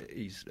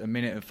 He's a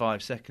minute and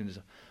 5 seconds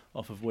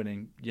off of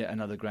winning yet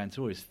another Grand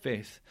Tour, his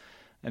fifth.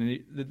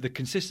 And the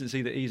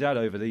consistency that he's had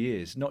over the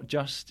years, not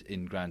just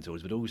in Grand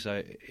Tours, but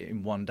also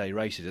in one-day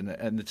races,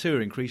 and the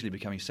Tour increasingly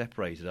becoming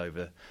separated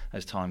over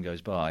as time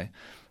goes by.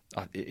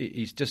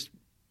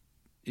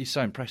 He's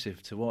so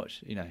impressive to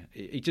watch.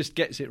 He just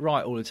gets it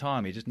right all the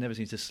time. He just never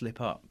seems to slip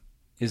up.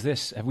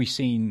 Have we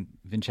seen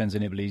Vincenzo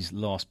Nibali's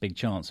last big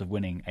chance of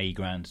winning a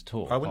Grand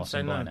Tour? I wouldn't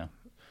say no.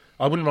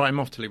 I wouldn't write him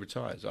off till he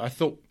retires. I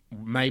thought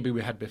maybe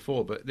we had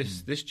before, but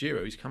this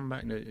Giro, he's come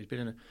back. He's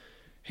been in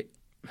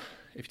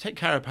if you take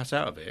Carapaz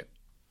out of it,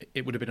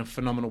 it would have been a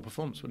phenomenal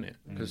performance, wouldn't it?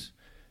 Because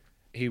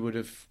he would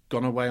have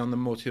gone away on the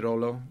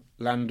Mortirolo.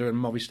 Landa and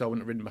Movistar wouldn't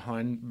have ridden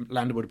behind.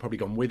 Landa would have probably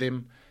gone with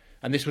him.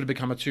 And this would have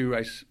become a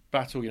two-race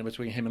battle,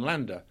 between him and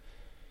Landa.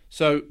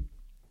 So,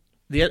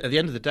 at the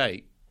end of the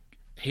day,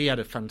 he had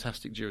a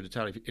fantastic Giro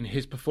d'Italia. In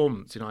his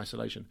performance in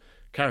isolation,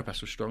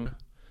 Carapaz was stronger.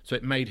 So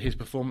it made his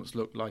performance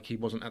look like he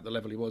wasn't at the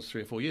level he was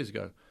 3 or 4 years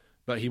ago.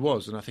 But he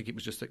was, and I think it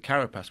was just that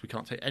Carapaz, we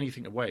can't take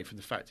anything away from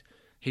the fact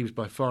he was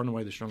by far and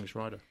away the strongest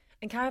rider.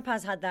 And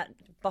Carapaz had that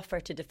buffer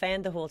to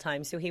defend the whole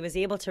time, so he was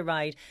able to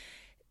ride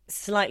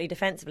slightly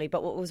defensively.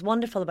 But what was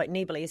wonderful about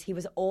Nibali is he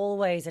was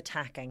always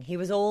attacking. He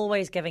was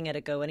always giving it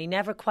a go, and he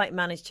never quite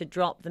managed to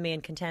drop the main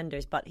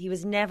contenders, but he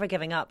was never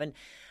giving up. And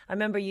I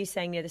remember you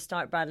saying near the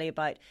start, Bradley,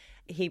 about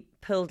he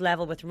pulled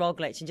level with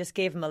Roglic and just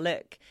gave him a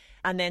look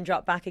and then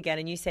dropped back again,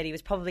 and you said he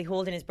was probably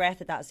holding his breath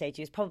at that stage.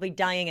 He was probably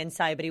dying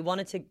inside, but he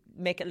wanted to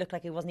make it look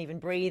like he wasn't even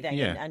breathing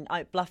and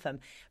outbluff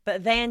him.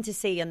 But then to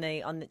see on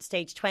the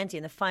stage 20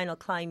 in the final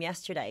climb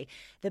yesterday,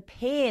 the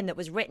pain that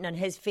was written on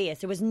his face,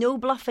 there was no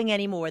bluffing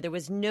anymore, there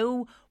was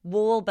no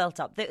wall built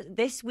up.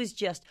 This was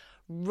just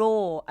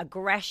raw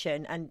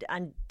aggression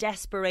and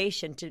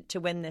desperation to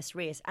win this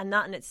race, and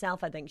that in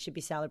itself I think should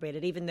be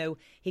celebrated. Even though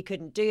he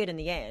couldn't do it in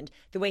the end,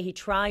 the way he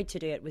tried to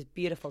do it was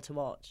beautiful to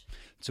watch.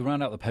 To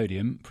round out the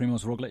podium,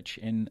 Primož Roglic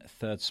in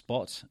third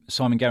spot.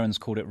 Simon Gerrans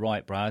called it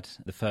right, Brad,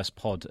 the first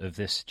pod of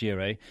this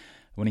Giro,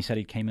 when he said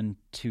he came in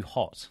too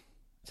hot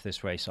to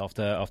this race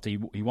after he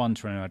won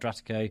Tirreno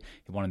Adriatico,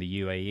 he won in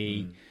the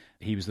UAE.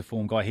 He was the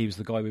form guy. He was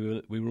the guy we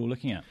were all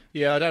looking at.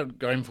 Yeah, I don't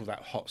go in for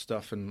that hot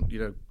stuff and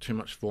too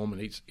much form,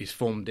 and his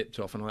form dipped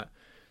off and all that.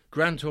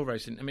 Grand Tour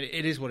racing, I mean,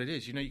 it is what it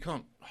is. You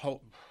can't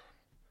hold.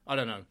 I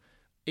don't know.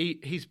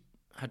 He's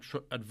had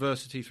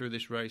adversity through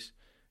this race.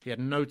 He had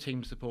no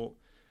team support.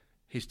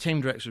 His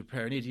team director was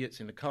preparing idiots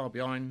in the car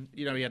behind.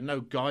 He had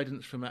no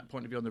guidance from that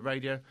point of view on the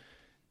radio.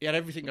 He had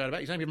everything going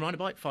about. He's only been riding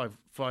a bike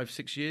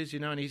 5-6 years,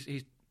 and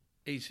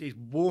he's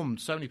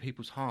warmed so many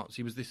people's hearts.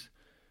 He was this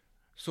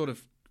sort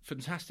of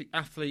fantastic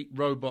athlete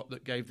robot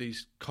that gave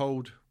these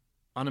cold,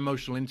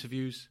 unemotional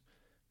interviews,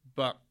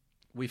 but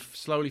we've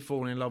slowly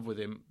fallen in love with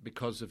him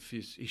because of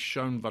he's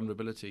shown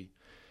vulnerability.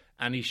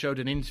 And he showed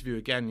an interview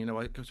again, I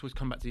always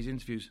come back to these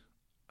interviews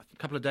a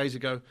couple of days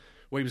ago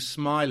where he was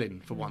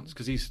smiling for once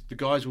because the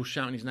guys were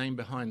shouting his name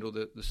behind all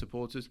the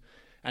supporters,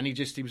 and he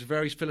was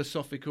very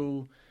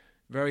philosophical,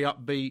 very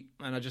upbeat,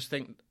 and I just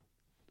think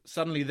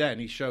suddenly then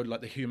he showed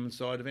like the human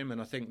side of him,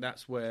 and I think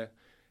that's where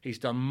he's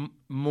done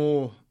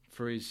more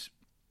for his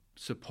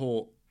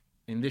support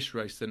in this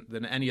race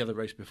than any other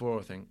race before,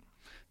 I think.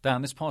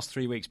 Dan, this past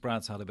 3 weeks,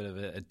 Brad's had a bit of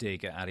a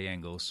dig at Adi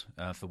Engels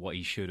for what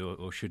he should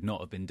or should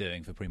not have been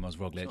doing for Primož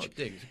Roglič. It's not a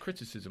dig, it's a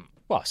criticism.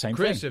 Well, same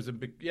criticism,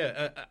 thing.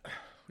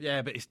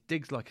 Yeah, but it's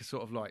digs like a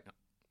sort of like,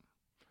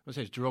 I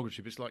say it's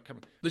derogatory, but it's like,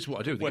 this is what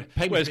I do.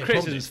 Whereas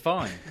criticism's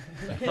fine.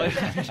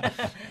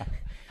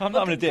 I'm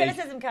not going to dig.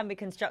 Criticism can be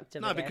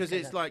constructive. No, because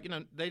it's like,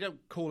 they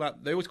don't call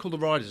out, they always call the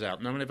riders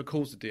out. No one ever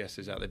calls the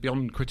DSs out. They're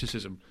beyond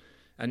criticism.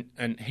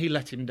 And he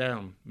let him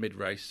down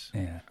mid-race.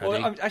 Yeah.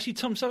 Well, actually,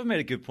 Tom Southern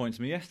made a good point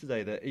to me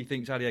yesterday that he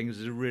thinks Adi Engels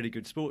is a really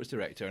good sports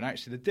director, and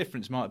actually the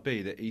difference might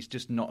be that he's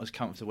just not as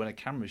comfortable when a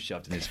camera's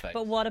shoved in his face.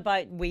 But what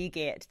about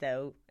Wegate,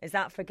 though? Is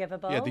that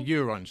forgivable? Yeah, the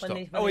Eurone stop.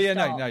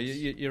 No,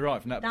 you're right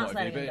from that That's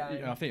point of view. letting him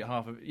But down. I think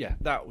half of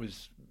that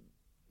was.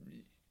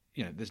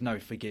 There's no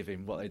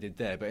forgiving what they did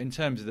there. But in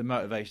terms of the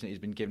motivation that he's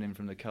been given him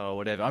from the car or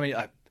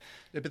whatever,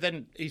 but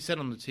then he said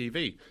on the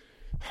TV,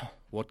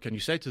 what can you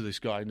say to this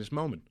guy in this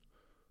moment?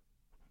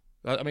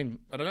 I don't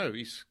know.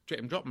 He's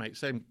drop, mate,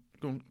 saying,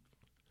 "You're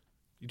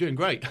doing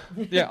great."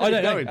 Yeah, I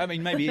don't know. I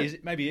mean, maybe he is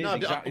No,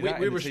 exactly that.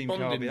 we're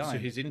responding to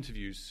his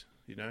interviews.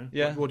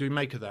 Yeah. What do we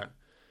make of that?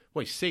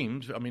 Well, he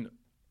seemed.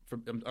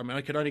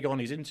 I could only go on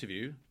his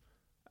interview,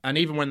 and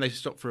even when they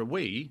stopped for a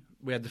wee,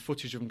 we had the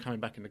footage of him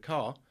coming back in the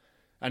car,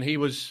 and he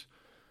was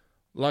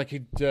like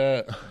he'd.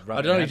 I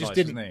don't know. He just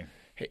didn't.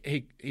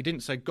 He didn't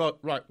say, "God,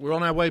 right, we're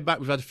on our way back.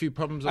 We've had a few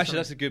problems." Actually,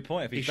 that's a good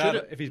point.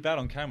 If he's bad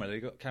on camera,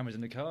 they've got cameras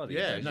in the car.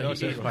 Yeah,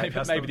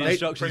 maybe the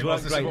instructions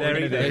weren't great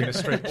there either.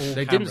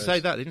 They didn't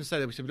say that. They didn't say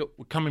that. We said, "Look,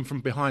 we're coming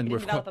from behind. We're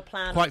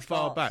quite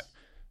far back."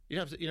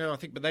 I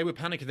think, but they were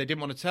panicking. They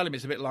didn't want to tell him.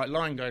 It's a bit like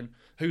lying, going,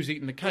 "Who's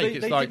eating the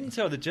cake?" They didn't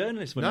tell the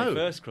journalists when they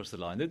first crossed the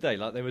line, did they?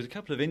 Like there was a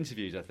couple of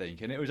interviews, I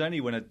think, and it was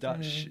only when a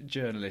Dutch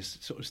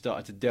journalist sort of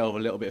started to delve a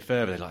little bit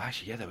further. They're like,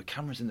 "Actually, yeah, there were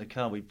cameras in the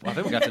car. I think we're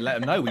going to have to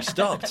let them know we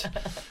stopped."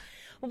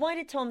 Well, why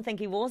did Tom think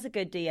he was a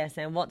good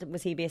DSM? What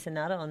was he basing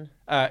that on?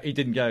 He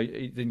didn't go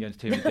into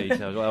too many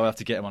details. I'll have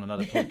to get him on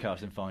another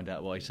podcast and find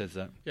out why he says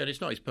that. Yeah,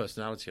 it's not his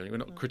personality. We're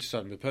not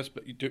criticising the person,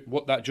 but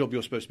what that job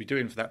you're supposed to be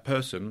doing for that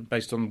person,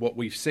 based on what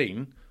we've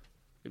seen,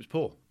 it was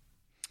poor.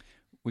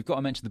 We've got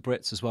to mention the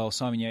Brits as well.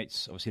 Simon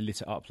Yates obviously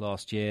lit it up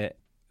last year.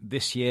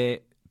 This year,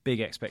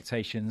 big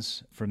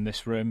expectations from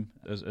this room,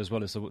 as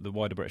well as the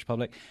wider British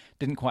public.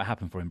 Didn't quite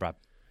happen for him, Brad.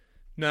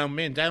 No,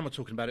 me and Dan were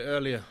talking about it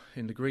earlier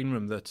in the green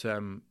room that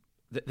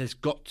there's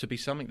got to be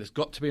something. There's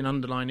got to be an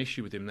underlying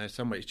issue with him there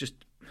somewhere. It's just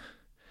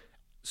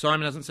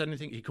Simon hasn't said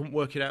anything. He couldn't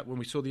work it out when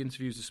we saw the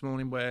interviews this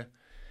morning where,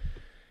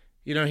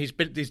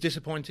 he's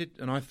disappointed,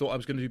 and I thought I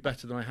was going to do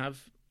better than I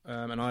have.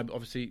 And I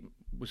obviously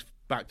was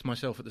back to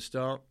myself at the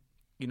start.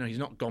 He's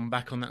not gone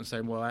back on that and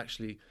saying, well,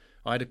 actually,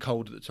 I had a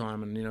cold at the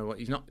time, and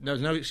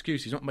there's no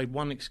excuse. He's not made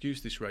one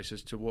excuse this race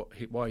as to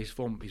why he's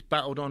formed. He's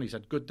battled on. He's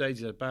had good days.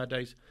 He's had bad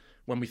days.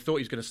 When we thought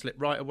he was going to slip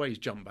right away, he's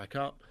jumped back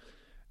up.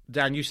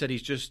 Dan, you said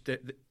he's just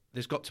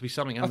there's got to be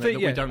something that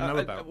we don't know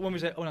about. When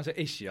I say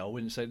issue, I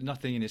wouldn't say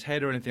nothing in his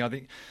head or anything. I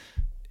think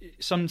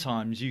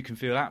sometimes you can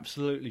feel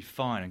absolutely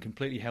fine and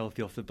completely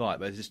healthy off the bike,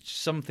 but there's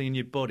just something in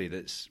your body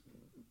that's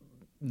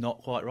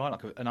not quite right,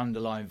 like an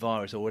underlying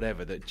virus or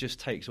whatever, that just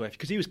takes away.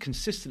 Because he was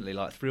consistently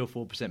like 3 or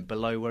 4%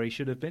 below where he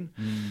should have been.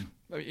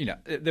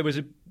 There was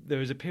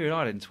a period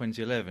I had in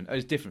 2011. It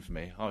was different for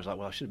me. I was like,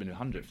 well, I should have been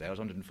 100th there. I was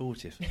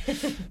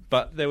 140th.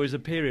 But there was a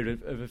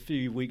period of a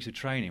few weeks of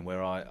training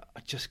where I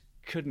just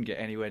couldn't get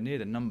anywhere near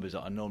the numbers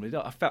that I normally do.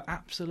 I felt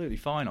absolutely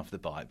fine off the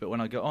bike, but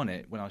when I got on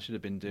it, when I should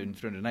have been doing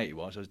 380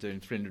 watts, I was doing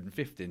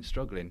 350 and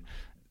struggling.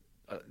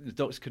 The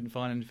doctors couldn't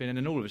find anything, and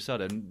then all of a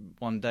sudden,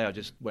 one day I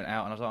just went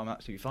out and I was like, I'm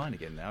absolutely fine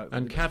again now.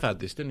 And Cav had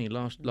this, didn't he,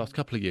 last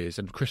couple of years?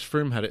 And Chris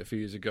Froome had it a few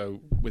years ago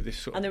with this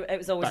sort of it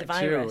was always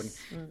bacteria. a virus.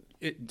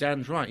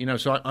 Dan's right,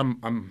 so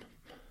I'm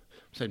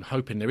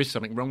hoping there is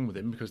something wrong with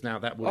him, because now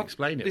that will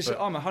explain it.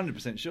 I'm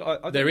 100%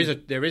 sure. There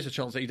is a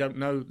chance that you don't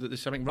know that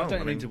there's something wrong. I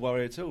don't need to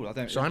worry at all.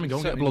 Simon, go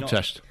and get a blood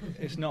test.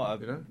 It's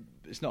not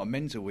it's not a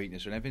mental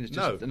weakness or anything. It's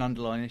just an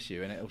underlying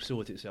issue, and it'll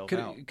sort itself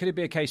out. Could it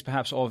be a case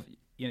perhaps of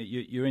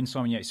you're in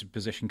Simon Yates'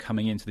 position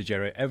coming into the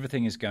Giro,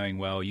 everything is going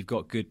well, you've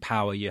got good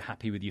power, you're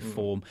happy with your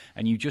form,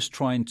 and you just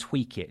try and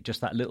tweak it just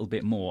that little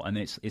bit more, and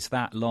it's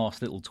that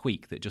last little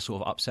tweak that just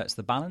sort of upsets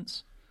the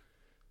balance?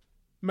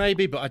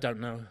 Maybe, but I don't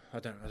know. I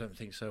don't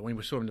think so. When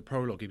we saw him in the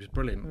prologue, he was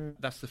brilliant.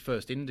 That's the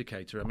first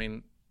indicator. I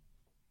mean,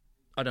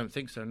 I don't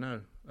think so,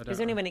 no. It was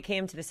only when it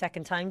came to the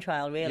second time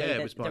trial, really,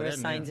 that there were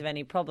signs of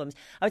any problems.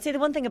 I would say the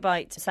one thing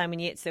about Simon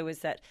Yates, though, was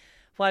that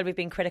while we've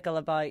been critical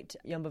about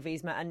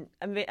Jumbo-Visma,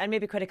 and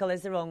maybe critical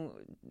is the wrong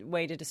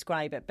way to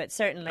describe it, but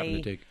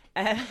certainly...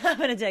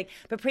 Having a dig.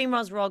 But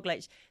Primož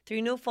Roglič,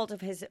 through no fault of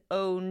his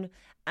own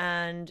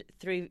and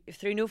through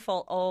no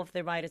fault of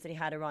the riders that he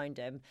had around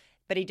him,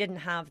 but he didn't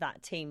have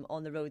that team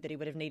on the road that he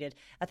would have needed.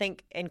 I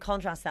think, in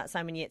contrast to that,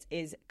 Simon Yates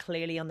is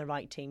clearly on the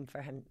right team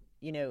for him.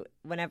 You know,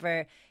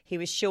 whenever he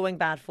was showing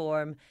bad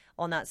form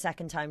on that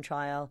second time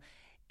trial,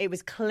 it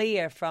was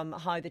clear from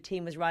how the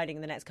team was riding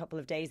in the next couple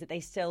of days that they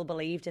still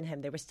believed in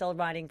him. They were still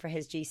riding for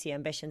his GC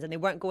ambitions, and they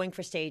weren't going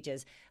for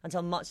stages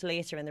until much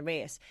later in the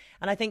race.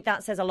 And I think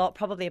that says a lot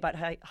probably about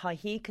how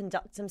he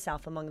conducts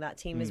himself among that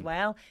team as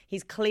well.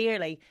 He's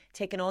clearly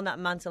taken on that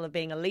mantle of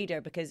being a leader,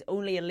 because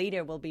only a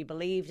leader will be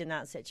believed in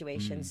that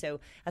situation. So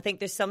I think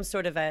there's some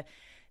sort of a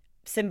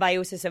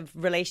symbiosis of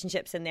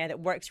relationships in there that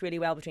works really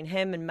well between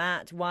him and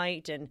Matt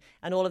White and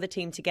all of the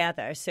team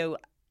together. So,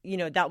 you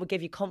know, that would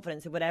give you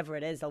confidence that whatever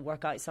it is, they'll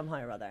work out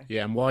somehow or other.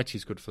 Yeah, and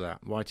Whitey's good for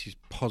that. Whitey's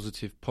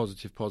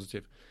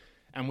positive.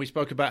 And we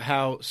spoke about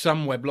how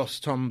Sunweb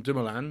lost Tom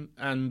Dumoulin,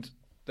 and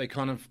they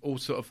kind of all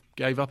sort of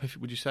gave up,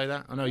 would you say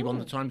that? I know he won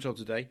the time trial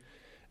today.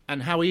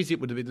 And how easy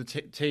it would have been, the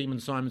team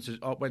and Simon,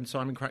 when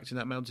Simon cracked in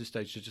that mountain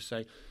stage, to just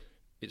say,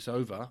 it's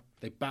over.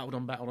 They battled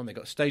on. They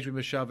got a stage win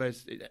with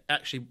Chavez. It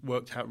actually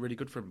worked out really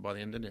good for him by the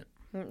end, didn't it?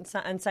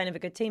 And sign of a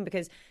good team,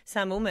 because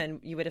Sam Oman,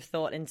 you would have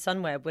thought in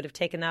Sunweb, would have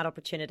taken that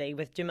opportunity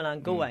with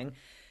Dumoulin going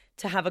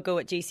to have a go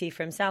at GC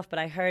for himself. But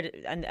I heard,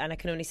 and I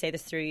can only say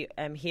this through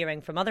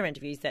hearing from other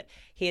interviews, that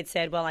he had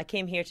said, well, I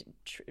came here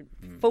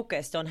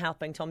focused on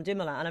helping Tom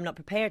Dumoulin, and I'm not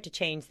prepared to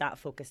change that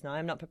focus now.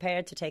 I'm not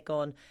prepared to take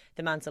on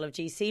the mantle of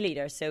GC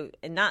leader. So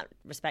in that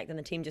respect, then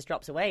the team just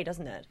drops away,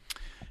 doesn't it?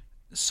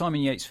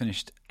 Simon Yates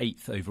finished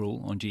 8th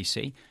overall on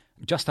GC.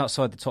 Just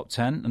outside the top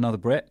 10, another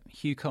Brit,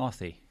 Hugh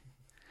Carthy.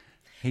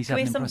 Can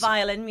we have some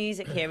violin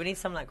music here? We need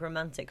some like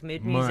romantic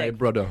mood music. My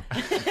brother.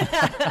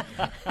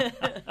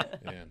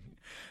 Yeah.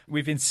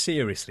 We've been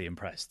seriously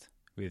impressed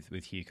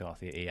with Hugh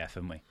Carthy at EF,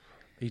 haven't we?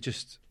 He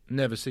just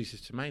never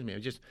ceases to amaze me.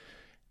 Just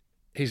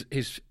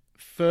his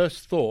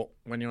first thought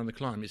when you're on the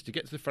climb is to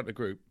get to the front of the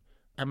group,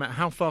 no matter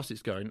how fast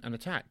it's going, and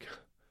attack.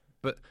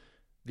 But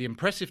the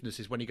impressiveness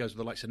is when he goes with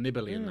the likes of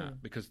Nibali and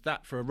that, because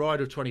that, for a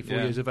rider of 24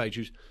 years of age,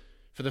 who's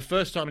for the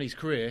first time in his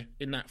career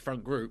in that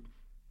front group,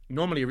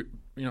 normally, you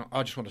know,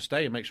 I just want to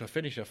stay and make sure I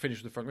finish with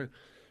the front group.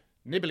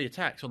 Nibali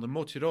attacks on the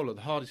Mortirolo,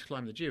 the hardest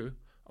climb of the Giro.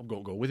 I've got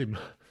to go with him.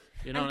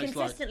 You know, and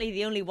consistently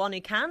the only one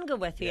who can go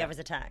with whoever's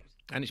attacked.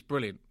 And it's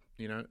brilliant,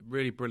 you know,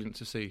 really brilliant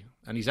to see.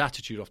 And his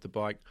attitude off the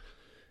bike,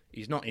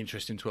 he's not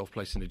interested in 12th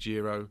place in the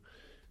Giro.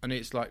 And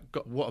it's like,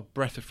 what a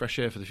breath of fresh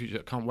air for the future.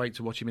 I can't wait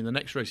to watch him in the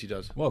next race he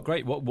does. Well,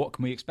 great. What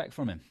can we expect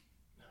from him?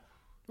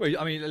 Well,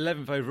 I mean,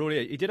 11th overall,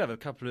 he did have a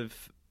couple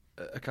of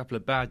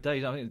bad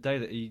days. I think the day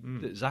that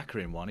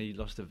Zakarin won, he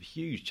lost a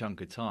huge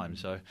chunk of time.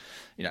 So,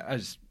 you know,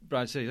 as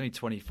Brad said, he's only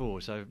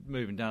 24, so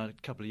moving down a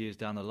couple of years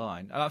down the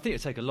line. And I think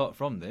it'll take a lot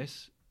from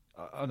this.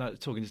 I know,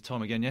 talking to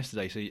Tom again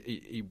yesterday, so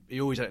he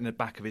always had it in the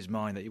back of his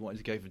mind that he wanted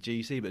to go for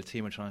GC, but the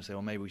team were trying to say,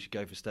 well, maybe we should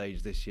go for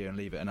stage this year and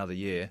leave it another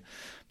year.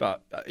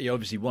 But he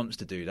obviously wants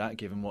to do that,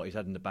 given what he's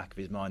had in the back of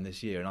his mind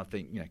this year. And I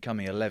think, you know,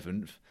 coming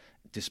 11th,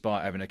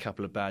 despite having a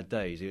couple of bad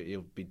days,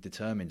 he'll be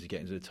determined to get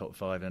into the top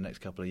 5 in the next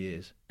couple of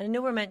years. And I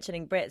know we're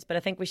mentioning Brits, but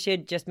I think we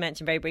should just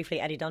mention very briefly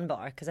Eddie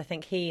Dunbar, because I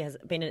think he has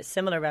been a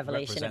similar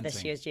revelation of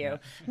this year's Giro. Yeah.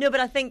 No, but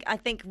I think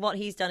what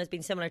he's done has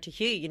been similar to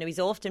Hugh. You know, he's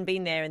often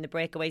been there in the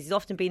breakaways. He's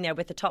often been there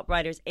with the top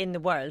riders in the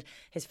world.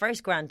 His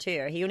first Grand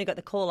Tour, he only got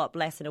the call up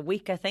less than a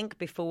week, I think,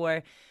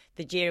 before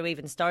the Giro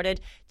even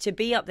started. To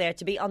be up there,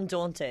 to be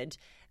undaunted,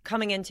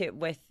 coming into it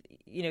with,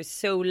 you know,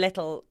 so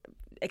little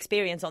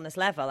experience on this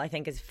level, I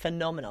think is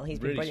phenomenal. He's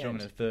really been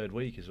brilliant. Strong in the third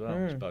week as well,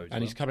 I suppose.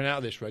 And he's coming out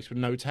of this race with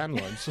no tan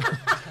lines.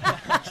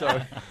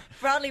 So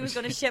Bradley was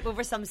going to ship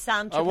over some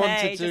Saint-Tropez. I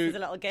wanted just as a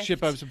little gift.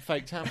 Ship over some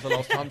fake tan for the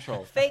last time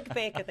trial. Fake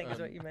bake, I think is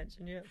what you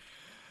mentioned, yeah.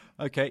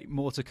 Okay,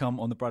 more to come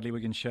on the Bradley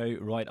Wiggins Show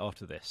right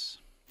after this.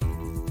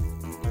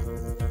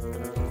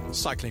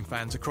 Cycling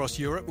fans across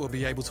Europe will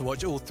be able to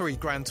watch all 3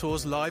 Grand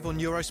Tours live on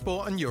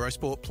Eurosport and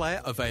Eurosport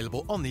Player,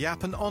 available on the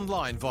app and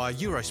online via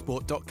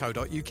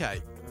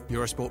eurosport.co.uk.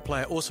 Eurosport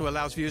Player also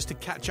allows viewers to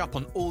catch up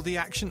on all the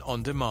action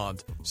on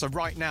demand. So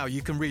right now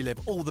you can relive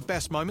all the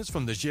best moments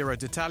from the Giro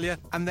d'Italia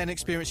and then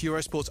experience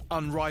Eurosport's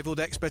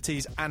unrivaled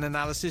expertise and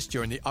analysis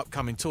during the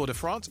upcoming Tour de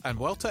France and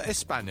Vuelta a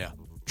España.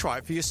 Try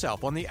it for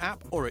yourself on the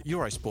app or at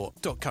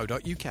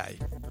eurosport.co.uk.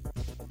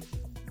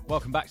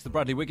 Welcome back to the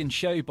Bradley Wiggins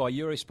Show by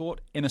Eurosport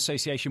in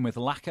association with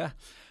Lacquer.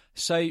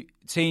 So,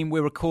 team,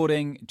 we're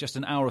recording just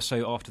an hour or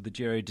so after the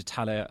Giro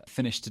d'Italia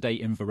finished today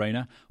in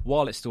Verona.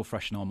 While it's still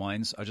fresh in our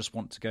minds, I just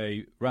want to go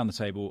round the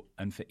table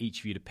and for each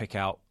of you to pick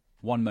out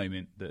one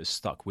moment that has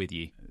stuck with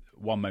you,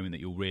 one moment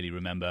that you'll really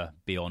remember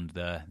beyond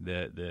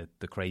the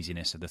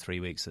craziness of the 3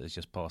 weeks that has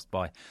just passed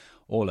by.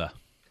 Orla,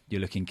 you're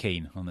looking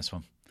keen on this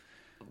one.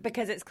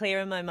 Because it's clear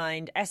in my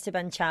mind,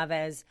 Esteban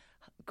Chavez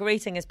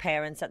greeting his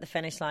parents at the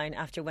finish line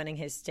after winning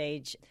his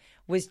stage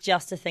was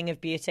just a thing of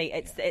beauty.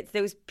 It's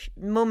those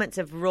moments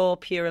of raw,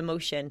 pure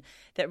emotion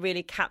that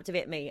really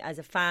captivate me as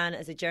a fan,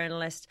 as a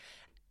journalist.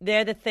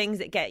 They're the things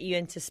that get you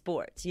into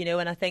sport, you know,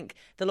 and I think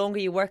the longer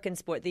you work in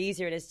sport, the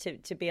easier it is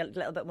to be a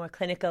little bit more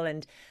clinical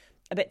and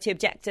a bit too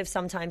objective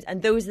sometimes.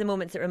 And those are the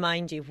moments that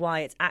remind you why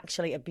it's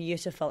actually a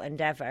beautiful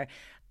endeavour.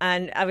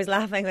 And I was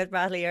laughing with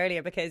Bradley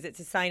earlier because it's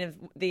a sign of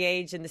the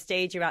age and the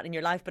stage you're at in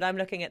your life. But I'm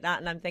looking at that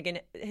and I'm thinking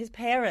his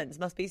parents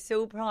must be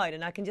so proud.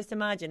 And I can just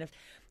imagine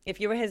if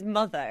you were his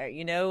mother,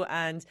 you know,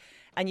 and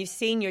you've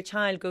seen your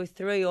child go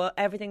through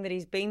everything that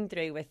he's been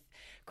through with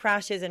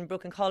crashes and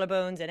broken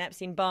collarbones and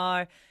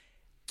Epstein-Barr.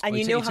 And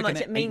you know how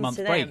much it means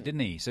to them. Break, didn't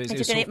he? So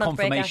it's sort of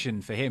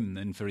confirmation for him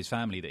and for his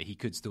family that he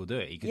could still do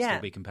it. He could still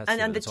be competitive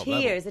and at the top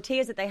level. The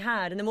tears that they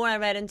had, and the more I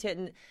read into it,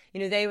 and you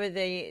know, they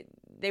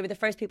were the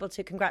first people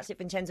to congratulate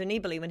Vincenzo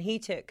Nibali when he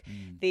took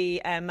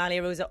the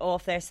Maglia Rosa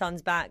off their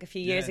son's back a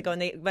few years ago,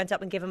 and they went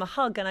up and gave him a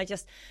hug.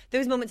 And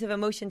those moments of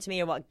emotion to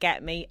me are what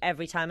get me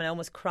every time, and I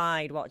almost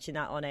cried watching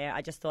that on air.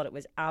 I just thought it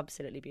was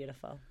absolutely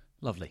beautiful.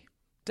 Lovely.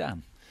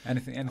 Dan,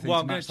 anything well,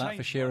 to match that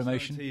for sheer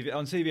emotion?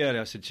 On TV earlier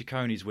I said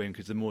Ciccone's win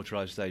because the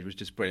motorised stage was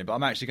just brilliant, but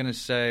I'm actually going to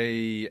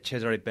say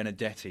Cesare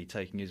Benedetti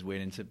taking his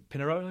win into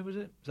Pinerolo, was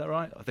it? Is that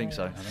right? I think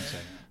so. I think so.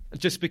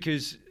 Just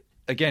because,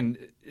 again,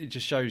 it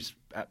just shows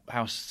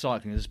how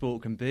cycling as a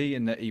sport can be,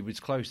 and that he was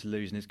close to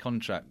losing his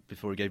contract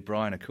before he gave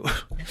Brian a call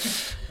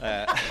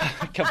a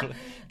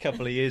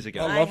couple of years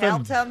ago. I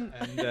helped him.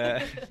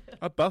 And,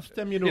 I buffed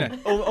him, you know.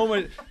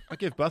 Almost, I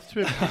give buff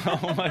to him.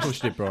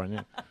 Almost did, Brian,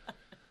 yeah.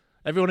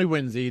 Everyone who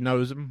wins, he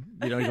knows him.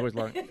 You know, he's always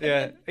like...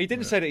 Yeah, he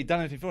didn't say that he'd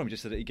done anything for him,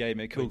 just said that he gave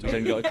me a call because he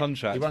hadn't got a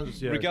contract.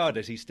 Yeah.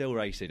 Regardless, he's still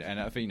racing.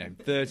 And I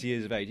think, 30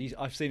 years of age,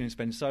 I've seen him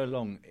spend so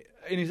long...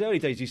 In his early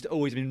days, he used to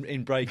always been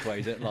in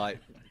breakaways at,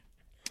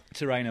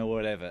 Tirreno or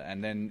whatever.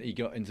 And then he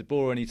got into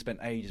Bora and he spent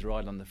ages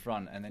riding on the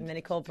front. And then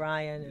he called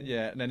Brian.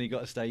 Yeah, and then he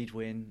got a stage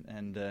win.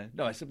 And,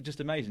 it's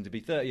just amazing to be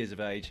 30 years of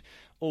age,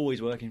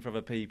 always working for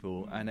other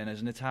people. And then as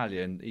an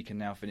Italian, he can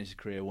now finish his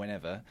career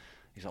whenever.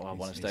 He's like, I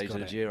want a stage at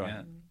the Giro.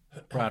 Yeah.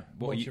 Brad,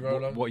 what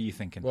are you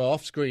thinking? Well,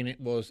 off screen it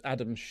was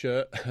Adam's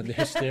shirt and the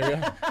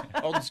hysteria.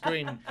 On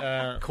screen,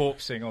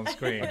 corpsing on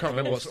screen. I can't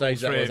remember what stage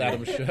that was.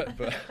 Adam's shirt,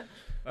 but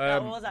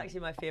that was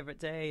actually my favourite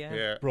day.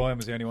 Yeah. Brian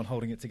was the only one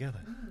holding it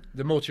together.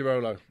 The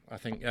Mortirolo, I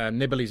think,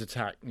 Nibali's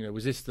attack. You know,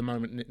 was this the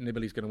moment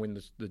Nibali's going to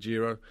win the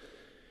Giro?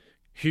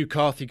 Hugh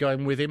Carthy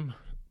going with him,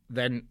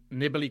 then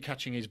Nibali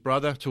catching his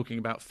brother, talking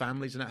about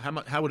families and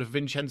how would have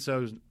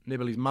Vincenzo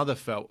Nibali's mother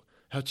felt?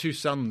 Her two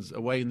sons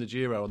away in the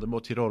Giro on the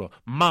Mortirolo.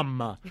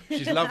 Mamma!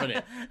 She's loving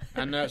it.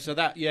 And so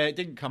that, it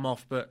didn't come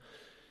off, but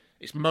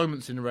it's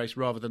moments in the race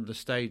rather than the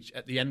stage,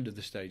 at the end of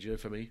the stage,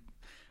 for me.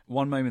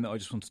 One moment that I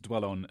just want to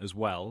dwell on as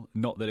well,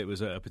 not that it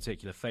was a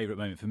particular favourite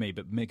moment for me,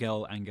 but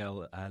Miguel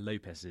Angel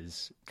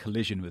Lopez's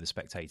collision with a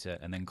spectator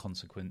and then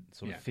consequent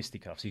sort of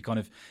fisticuffs. He kind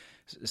of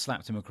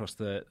slapped him across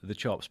the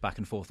chops back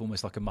and forth,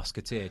 almost like a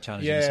musketeer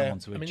challenging someone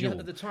to a duel.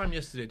 At the time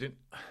yesterday,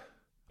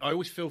 I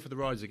always feel for the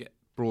riders that get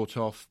brought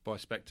off by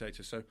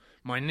spectators. So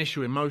my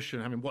initial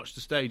emotion, having watched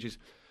the stage, is,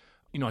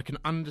 I can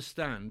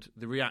understand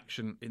the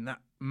reaction in that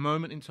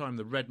moment in time,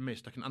 the red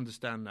mist. I can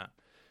understand that.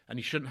 And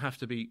he shouldn't have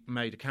to be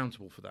made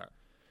accountable for that.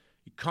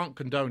 You can't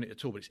condone it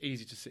at all, but it's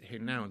easy to sit here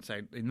now and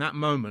say, in that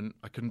moment,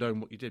 I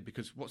condone what you did,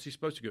 because what's he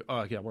supposed to go,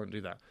 I won't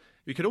do that.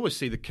 You could always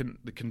see the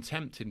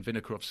contempt in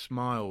Vinokurov's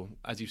smile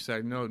as you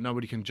say, no,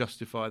 nobody can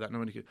justify that.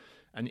 Nobody can.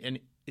 And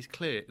it's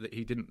clear that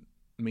he didn't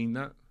mean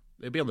that.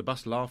 They'd be on the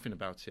bus laughing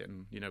about it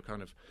and,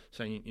 kind of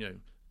saying, you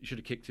should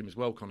have kicked him as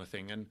well kind of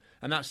thing. And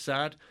that's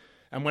sad.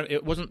 And when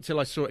it wasn't until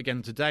I saw it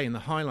again today in the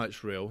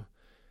highlights reel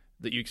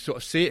that you sort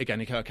of see it again.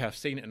 You go, okay, I've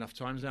seen it enough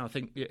times now. I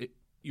think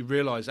you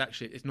realise,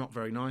 actually, it's not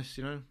very nice,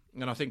 And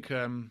I think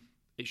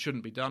it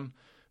shouldn't be done.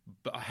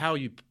 But how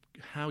you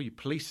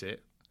police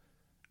it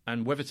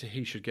and whether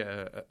he should get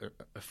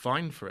a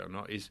fine for it or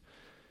not is...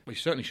 Well, he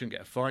certainly shouldn't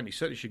get a fine. He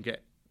certainly shouldn't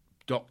get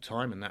dock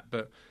time and that.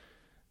 But...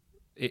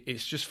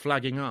 It's just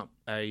flagging up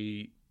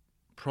a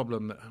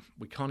problem that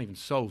we can't even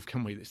solve,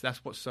 can we?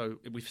 That's what's so...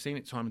 We've seen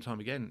it time and time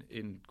again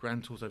in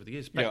Grand Tours over the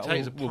years. We'll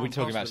be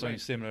talking about something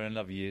similar in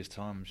another year's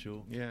time, I'm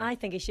sure. Yeah. I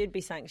think he should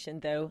be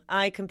sanctioned, though.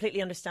 I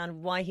completely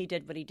understand why he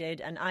did what he did,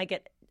 and I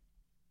get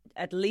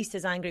at least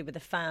as angry with the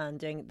fan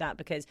doing that,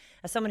 because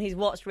as someone who's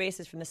watched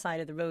races from the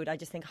side of the road, I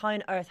just think, how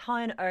on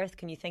earth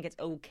can you think it's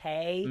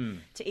okay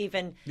to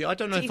even... Yeah, I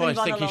don't know if I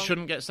think he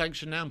shouldn't get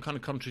sanctioned now. I'm kind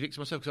of contradicting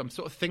myself, because I'm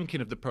sort of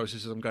thinking of the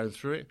process as I'm going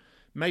through it.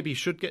 Maybe he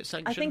should get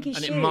sanctioned. I think he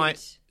and should. It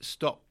might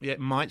stop. Yeah, it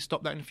might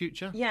stop that in the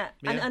future. Yeah.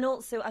 And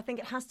also I think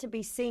it has to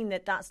be seen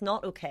that that's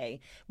not okay.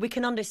 We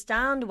can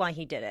understand why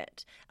he did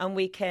it, and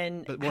we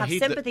can have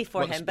sympathy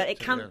for him. But it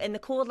can't, in the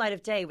cold light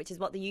of day, which is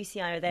what the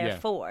UCI are there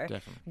for.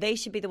 Definitely. They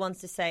should be the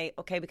ones to say,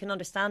 okay, we can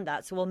understand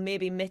that, so we'll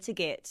maybe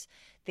mitigate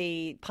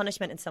the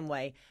punishment in some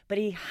way, but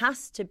he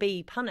has to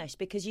be punished,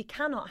 because you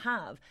cannot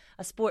have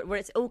a sport where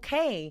it's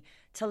okay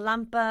to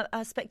lamp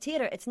a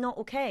spectator. It's not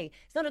okay.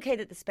 It's not okay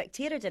that the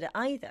spectator did it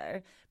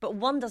either, but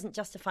one doesn't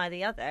justify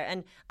the other.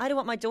 And I don't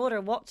want my daughter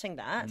watching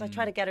that. I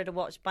try to get her to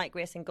watch bike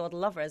racing, God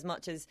love her, as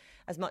much as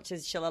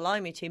she'll allow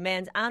me to,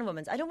 men's and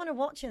women's. I don't want her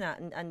watching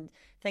that and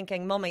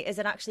thinking, Mummy, is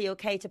it actually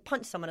okay to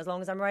punch someone as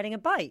long as I'm riding a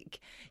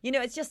bike? You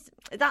know, it's just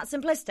that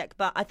simplistic,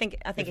 but I think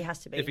he has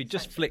to be. If he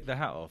just flicked the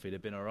hat off, he'd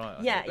have been all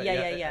right. Yeah.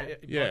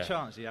 By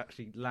chance, he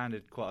actually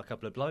landed quite a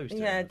couple of blows to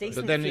him. Decent.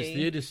 But then it's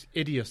the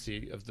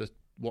idiocy of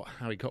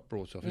how he got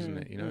brought off, isn't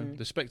it? You know,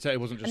 the spectator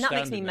wasn't just and that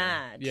standing makes me there.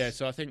 mad. Yeah,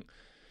 so I think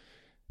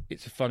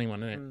it's a funny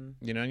one, isn't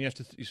it? You know, and you have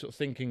to you're sort of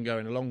thinking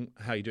going along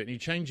how you do it, and you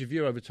change your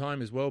view over time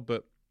as well.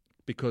 But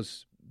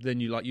because then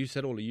you, like you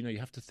said, Ollie, you know, you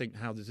have to think,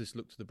 how does this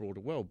look to the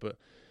broader world? But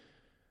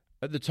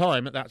at that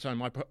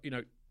time,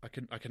 I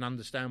can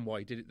understand why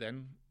he did it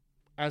then.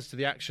 As to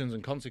the actions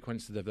and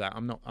consequences of that,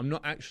 I'm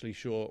not actually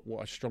sure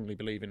what I strongly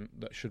believe in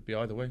that should be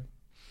either way.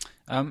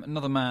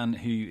 Another man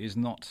who is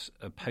not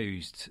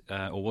opposed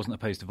or wasn't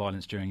opposed to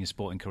violence during his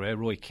sporting career,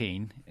 Roy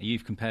Keane.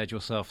 You've compared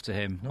yourself to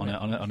him on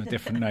a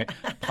different note.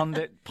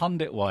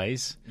 Pundit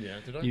wise,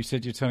 did I? You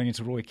said you're turning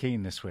into Roy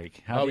Keane this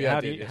week. How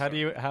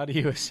do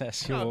you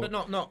assess your but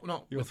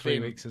not your 3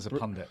 weeks as a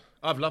pundit?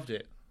 I've loved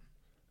it.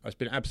 It's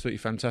been absolutely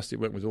fantastic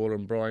working with Orla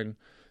and Brian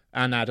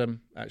and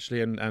Adam,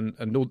 actually,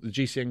 and all the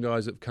GCN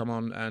guys that have come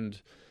on,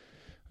 and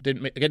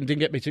didn't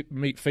get me to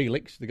meet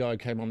Felix, the guy who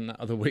came on that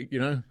other week, you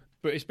know.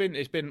 But it's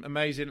been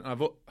amazing.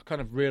 I've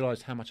kind of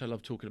realised how much I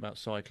love talking about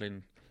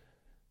cycling.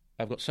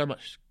 I've got so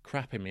much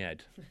crap in my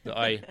head that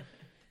I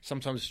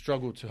sometimes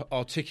struggle to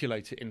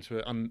articulate it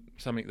into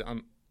something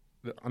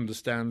that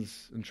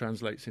understands and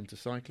translates into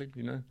cycling,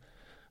 you know.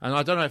 And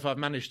I don't know if I've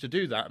managed to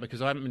do that,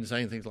 because I haven't been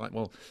saying things like,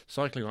 well,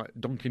 cycling like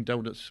Dunkin'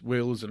 Donuts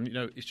wheels, and, you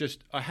know, it's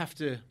just I have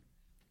to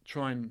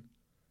try and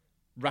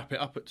wrap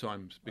it up at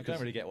times. Because I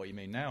don't really get what you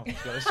mean now.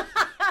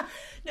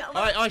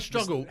 I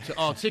struggle to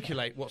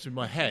articulate what's in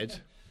my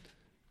head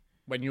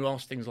when you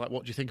ask things like,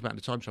 what do you think about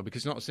the time trial? Because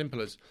it's not as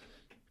simple as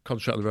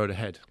concentrate on the road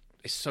ahead.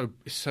 It's so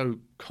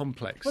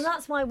complex. Well,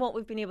 that's why what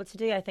we've been able to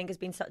do, I think, has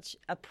been such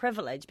a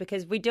privilege,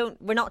 because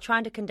we're not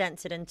trying to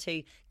condense it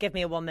into give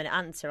me a 1 minute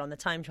answer on the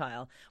time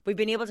trial. We've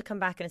been able to come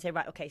back and say,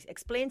 right, okay,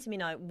 explain to me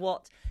now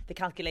what the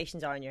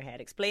calculations are in your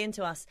head. Explain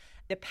to us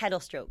the pedal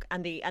stroke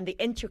and the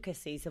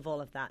intricacies of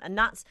all of that. And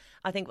that's,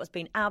 I think, what's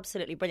been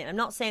absolutely brilliant. I'm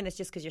not saying this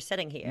just because you're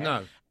sitting here.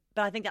 No.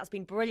 But I think that's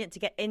been brilliant to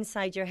get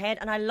inside your head.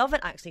 And I love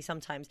it, actually,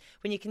 sometimes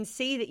when you can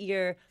see that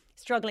you're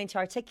struggling to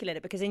articulate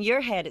it, because in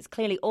your head it's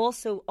clearly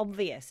also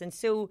obvious and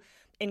so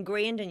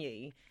ingrained in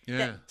you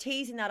that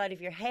teasing that out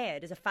of your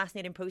head is a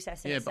fascinating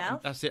process in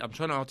itself. But that's it. I'm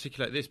trying to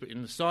articulate this, but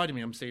in the side of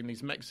me I'm seeing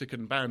these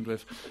Mexican band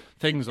with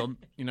things on,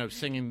 you know,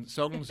 singing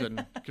songs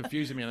and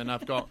confusing me, and then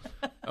I've got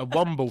a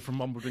Womble from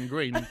Wimbledon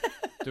Green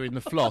doing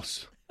the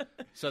floss.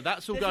 So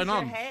that's all going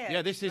on.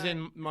 Yeah, this is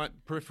in my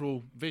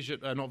peripheral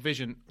vision, not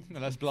vision. No,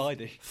 that's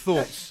blindy.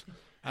 Thoughts.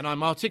 And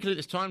I'm articulating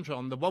this time trial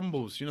on the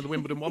Wombles, you know, the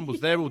Wimbledon Wombles.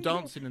 They're all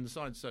dancing in the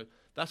side, so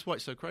that's why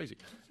it's so crazy.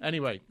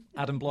 Anyway,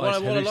 Adam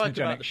Blythe's what I like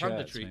about the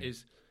shirts, punditry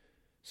is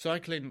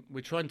cycling.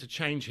 We're trying to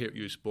change here at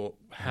U Sport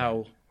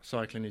how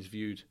cycling is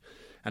viewed,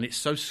 and it's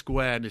so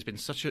square, and there's been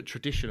such a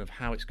tradition of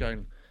how it's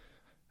going.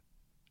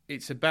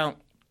 It's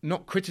about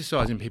not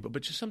criticising people,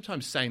 but just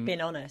sometimes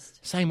being honest,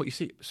 saying what you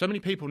see. So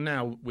many people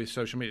now with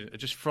social media are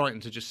just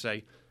frightened to just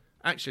say,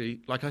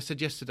 actually, like I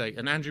said yesterday,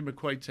 and Andrew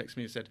McQuaid texted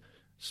me and said,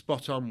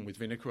 spot on with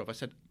Vinokurov. I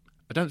said,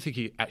 I don't think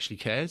he actually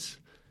cares.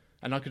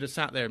 And I could have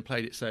sat there and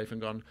played it safe and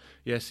gone,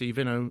 yeah, see,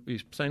 Vino,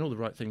 he's saying all the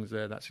right things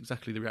there. That's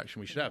exactly the reaction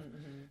we should have.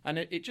 Mm-hmm. And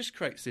it just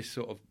creates this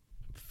sort of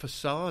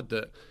facade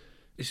that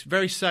it's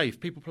very safe.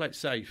 People play it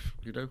safe,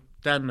 you know.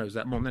 Dan knows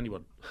that more than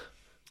anyone.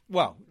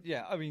 Well,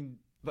 yeah, I mean...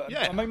 But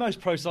I mean, most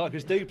pro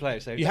cyclists do play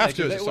it safe. You have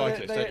to as a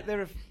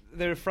cyclist.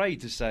 They're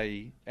afraid to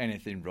say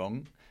anything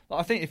wrong. Like,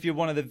 I think if you're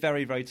one of the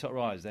very, very top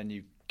riders, then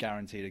you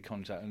guaranteed a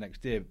contract the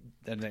next year.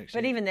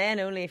 But even then,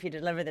 only if you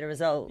deliver the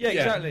results. Yeah,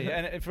 exactly.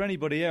 And for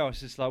anybody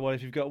else, it's like, well,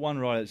 if you've got one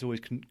rider that's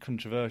always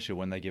controversial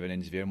when they give an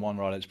interview and one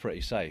rider that's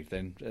pretty safe,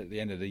 then at the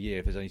end of the year,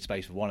 if there's only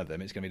space for one of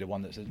them, it's going to be the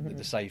one that's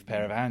the safe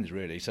pair of hands,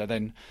 really. So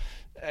then,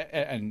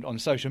 and on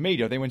social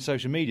media, I think when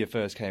social media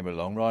first came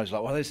along, riders were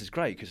like, well, this is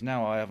great because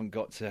now I haven't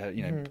got to,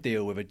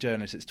 deal with a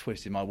journalist that's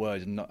twisting my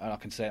words and I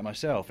can say it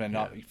myself. And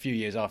a few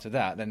years after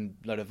that, then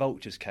a load of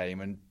vultures came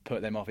and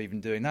put them off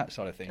even doing that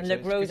sort of thing. And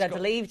look, Rose had to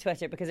leave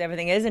Twitter because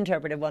everything is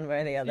interpreted one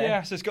way or the other.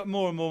 Yeah, so it's got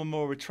more and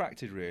more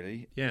retracted,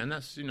 really. Yeah, and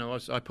that's,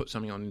 I put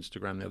something on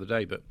Instagram the other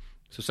day, but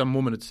so some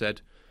woman had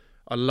said,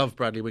 I love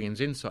Bradley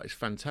Wiggins' insight, it's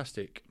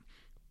fantastic,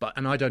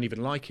 and I don't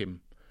even like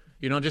him.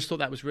 I just thought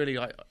that was really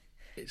like...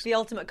 It's the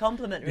ultimate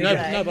compliment, really.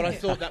 No, but I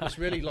thought that was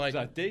really like... Is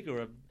that a dig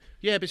or a...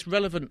 Yeah, but it's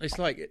relevant. It's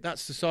like,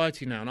 that's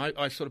society now, and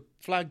I sort of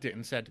flagged it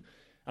and said...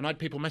 And I had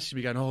people message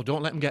me going, oh,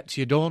 don't let them get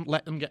to you, don't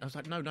let them get... I was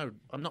like, no,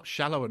 I'm not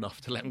shallow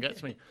enough to let them get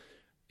to me.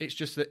 It's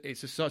just that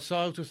it's a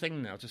societal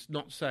thing now to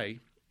not say,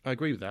 I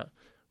agree with that,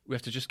 we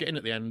have to just get in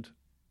at the end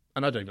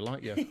And I don't even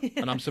like you.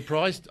 And I'm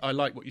surprised I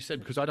like what you said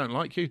because I don't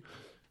like you.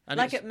 And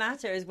like it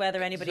matters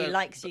whether anybody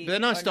likes you.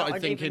 Then I or started not, or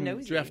thinking,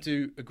 knows do you have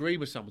to agree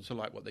with someone to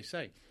like what they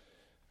say?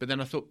 But then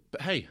I thought,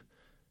 but hey,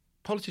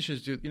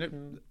 politicians do.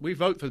 We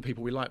vote for the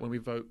people we like when we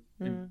vote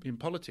in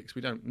politics.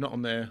 We don't, not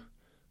on their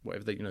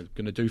whatever they going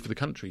to do for the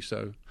country.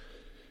 So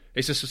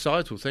it's a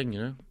societal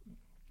thing,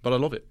 But I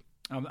love it.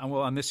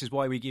 And this is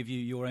why we give you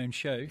your own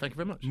show. Thank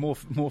you very much. More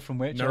from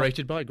which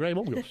narrated by Graham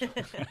Orwell.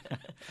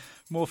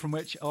 More from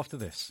which after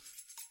this.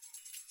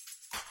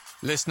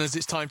 Listeners,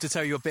 it's time to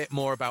tell you a bit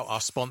more about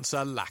our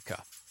sponsor, Lacquer.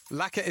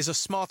 Lacquer is a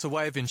smarter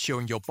way of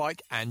insuring your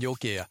bike and your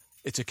gear.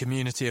 It's a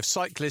community of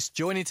cyclists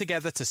joining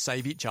together to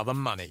save each other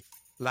money.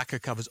 Lacquer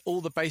covers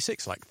all the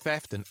basics like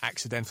theft and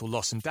accidental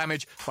loss and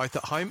damage, both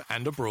at home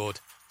and abroad.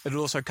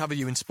 It'll also cover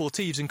you in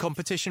sportives and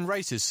competition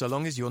races, so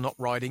long as you're not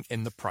riding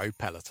in the pro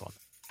peloton.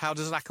 How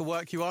does Lacquer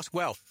work, you ask?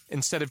 Well,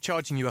 instead of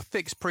charging you a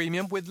fixed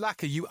premium, with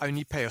Lacquer you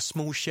only pay a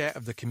small share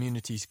of the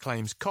community's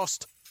claims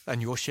cost,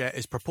 and your share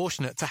is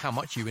proportionate to how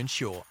much you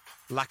insure.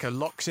 Lacquer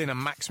locks in a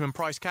maximum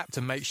price cap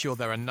to make sure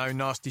there are no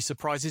nasty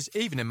surprises,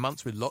 even in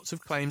months with lots of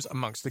claims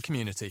amongst the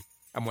community.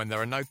 And when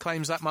there are no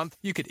claims that month,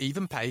 you could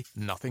even pay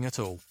nothing at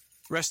all.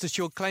 Rest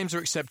assured, claims are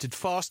accepted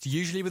fast,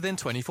 usually within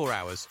 24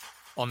 hours.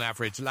 On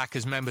average,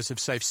 Lacquer's members have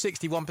saved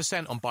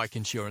 61% on bike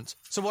insurance,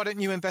 so why don't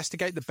you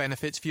investigate the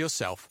benefits for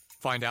yourself?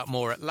 Find out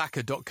more at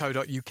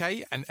lacquer.co.uk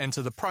and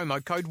enter the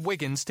promo code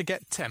Wiggins to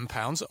get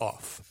 £10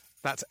 off.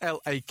 That's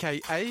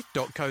laka.co.uk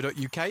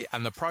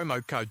and the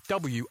promo code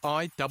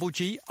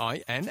WIGGINS.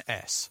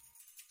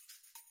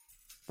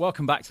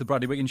 Welcome back to the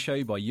Bradley Wiggins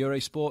Show by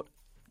Eurosport.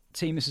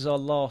 Team, this is our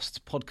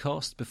last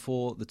podcast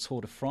before the Tour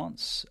de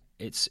France.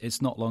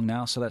 It's not long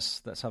now, so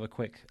let's have a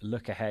quick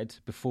look ahead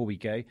before we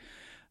go.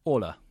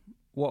 Orla,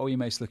 what are we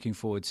most looking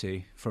forward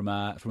to from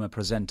a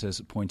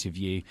presenter's point of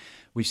view?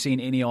 We've seen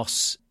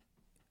Ineos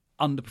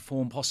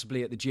underperform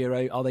possibly at the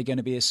Giro. Are they going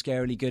to be as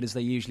scarily good as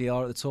they usually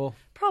are at the Tour?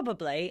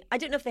 Probably. I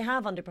don't know if they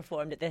have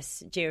underperformed at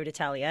this Giro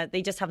d'Italia.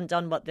 They just haven't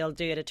done what they'll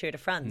do at a Tour de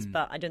France,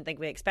 but I don't think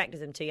we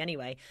expected them to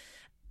anyway.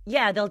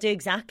 Yeah, they'll do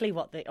exactly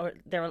what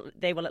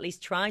they will at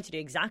least try to do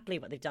exactly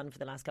what they've done for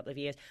the last couple of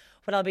years.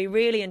 What I'll be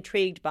really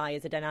intrigued by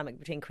is the dynamic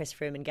between Chris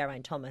Froome and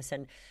Geraint Thomas.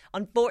 And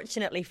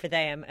unfortunately for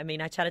them, I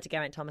mean, I chatted to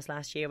Geraint Thomas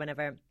last year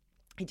whenever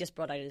he just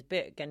brought out his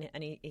book,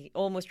 and he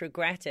almost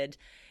regretted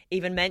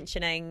even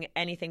mentioning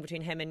anything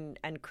between him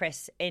and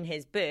Chris in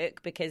his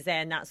book, because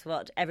then that's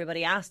what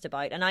everybody asked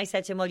about. And I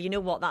said to him, well, you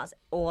know what, that's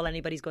all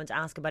anybody's going to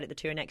ask about at the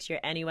Tour next year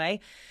anyway.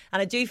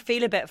 And I do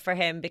feel a bit for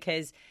him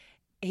because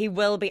he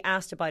will be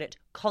asked about it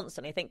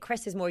constantly. I think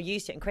Chris is more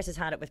used to it, and Chris has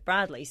had it with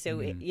Bradley.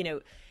 So, Yeah,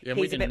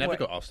 he's we never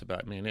got asked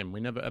about it, me and him. We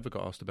never ever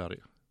got asked about it.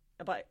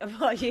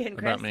 About you and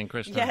Chris? About me and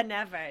Chris? No. Yeah,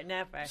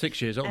 never.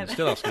 6 years on,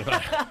 still asking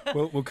about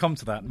it. We'll come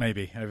to that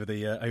maybe over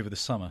the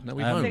summer. No,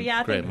 we won't. So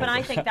yeah, I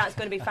Graham, think that's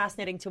going to be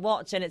fascinating to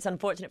watch, and it's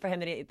unfortunate for him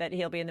that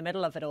he'll be in the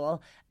middle of it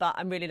all. But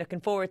I'm really looking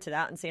forward to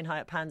that and seeing how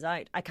it pans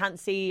out. I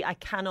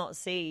cannot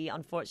see,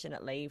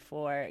 unfortunately,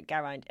 for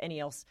Geraint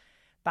Ineos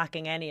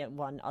backing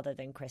anyone other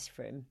than Chris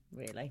Froome,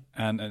 really.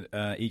 And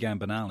Egan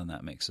Bernal in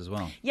that mix as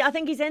well. Yeah, I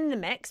think he's in the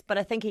mix, but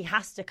I think he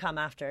has to come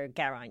after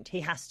Geraint.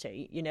 He has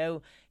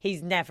to,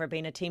 He's never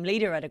been a team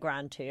leader at a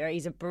Grand Tour.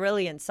 He's a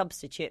brilliant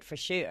substitute for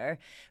sure,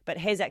 but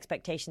his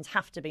expectations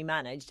have to be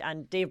managed,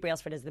 and Dave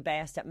Brailsford is the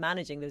best at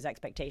managing those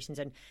expectations.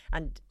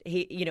 And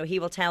he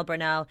will tell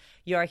Bernal,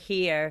 you're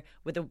here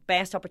with the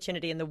best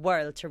opportunity in the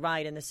world to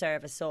ride in the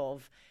service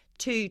of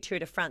 2 Tour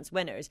de France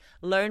winners.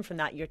 Learn from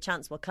that, your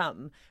chance will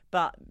come.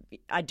 But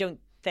I don't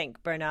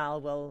think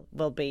Bernal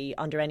will be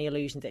under any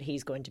illusion that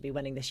he's going to be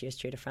winning this year's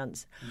Tour de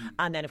France.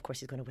 And then, of course,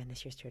 he's going to win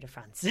this year's Tour de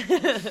France.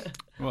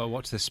 Well,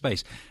 watch this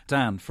space.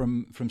 Dan,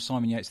 from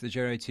Simon Yates at the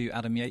Giro to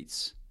Adam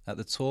Yates at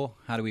the Tour,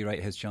 how do we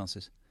rate his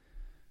chances?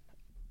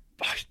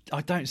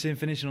 I don't see him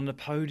finishing on the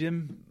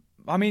podium.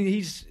 I mean,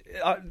 he's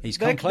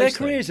come close. Their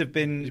careers have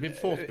been... He's been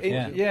fourth before.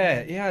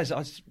 Yeah, he has.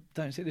 I just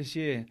don't see it this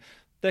year.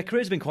 Their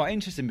careers have been quite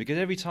interesting because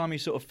every time you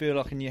sort of feel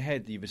like in your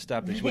head you've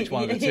established which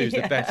one of the two is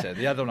the better,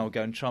 the other one will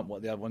go and trump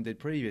what the other one did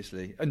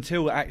previously.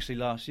 Until actually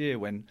last year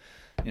when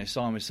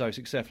Simon was so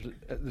successful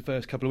at the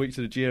first couple of weeks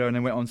of the Giro and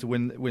then went on to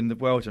win the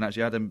Vuelta, and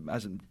actually Adam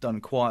hasn't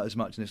done quite as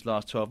much in this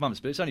last 12 months.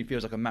 But it only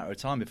feels like a matter of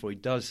time before he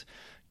does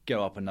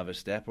go up another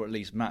step, or at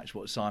least match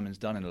what Simon's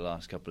done in the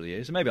last couple of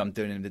years. And maybe I'm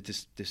doing him the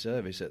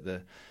disservice at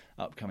the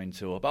upcoming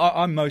Tour. But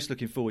I'm most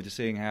looking forward to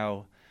seeing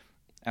how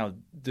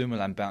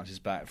Dumoulin bounces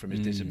back from his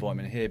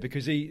disappointment here,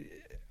 because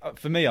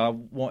for me, I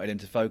wanted him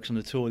to focus on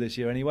the Tour this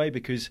year anyway,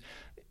 because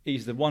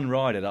he's the one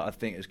rider that I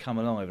think has come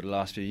along over the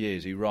last few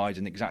years who rides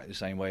in exactly the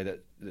same way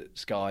that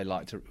Sky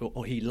like to,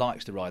 or he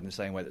likes to ride in the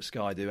same way that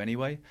Sky do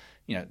anyway.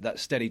 That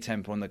steady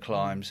tempo on the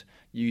climbs,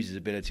 uses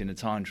ability in the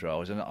time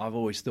trials, and I've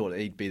always thought that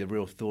he'd be the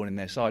real thorn in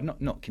their side.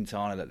 Not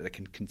Quintana, that they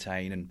can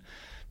contain and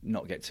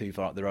not get too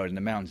far up the road in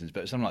the mountains,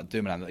 but someone like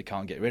Dumoulin that they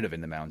can't get rid of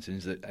in the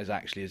mountains, that is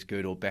actually as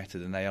good or better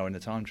than they are in the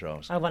time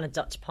trials. I want a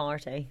Dutch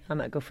party. I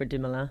might go for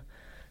Dumoulin.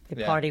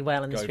 They party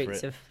well in the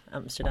streets of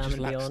Amsterdam and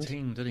beyond.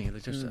 Team, doesn't he? They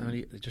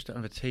just don't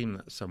have a team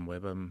that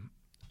Sunweb.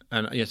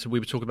 And so we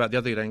were talking about the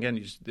other day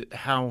again,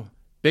 how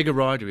big a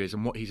rider he is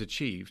and what he's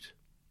achieved.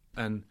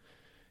 And,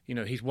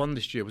 he's won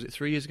this Giro. Was it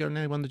 3 years ago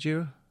now he won the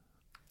Giro?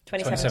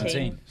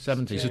 2017.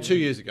 17, so 2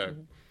 years ago.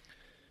 Mm-hmm.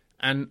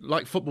 And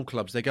like football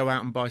clubs, they go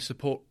out and buy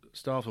support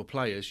staff or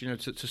players,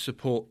 to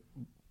support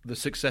the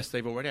success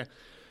they've already had.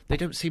 They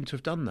don't seem to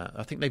have done that.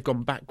 I think they've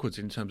gone backwards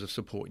in terms of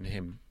supporting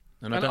him.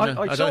 And I don't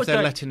know if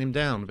they're letting him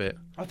down a bit.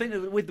 I think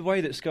that with the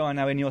way that Sky and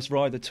now Ineos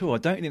ride the Tour, I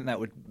don't think that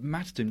would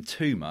matter to him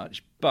too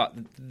much. But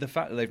the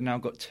fact that they've now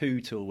got 2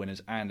 Tour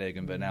winners and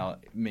Egan now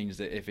means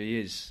that if he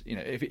is,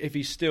 if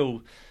he's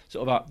still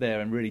sort of up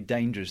there and really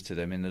dangerous to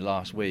them in the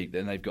last week,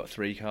 then they've got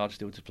 3 cards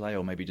still to play,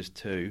 or maybe just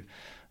 2.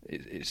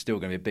 It's still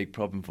going to be a big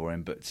problem for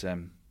him. But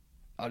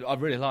I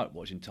really like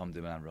watching Tom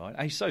Dumoulin ride.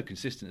 And he's so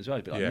consistent as well.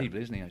 He's a bit like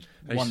Nibali, isn't he?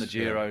 He won the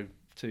Giro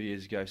 2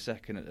 years ago,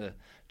 second at the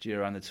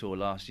Giro and the Tour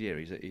last year.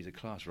 He's a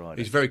class rider.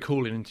 He's very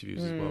cool in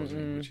interviews as well,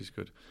 isn't he? Which is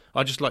good.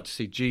 I'd just like to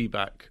see G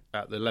back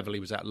at the level he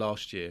was at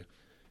last year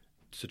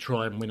to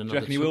try and win another. Do you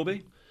reckon he will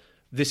be?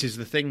 This is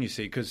the thing, you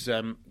see, because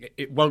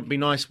it won't be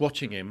nice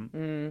watching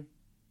him,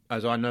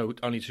 as I know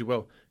only too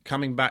well,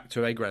 coming back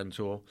to a Grand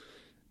Tour.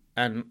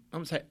 And I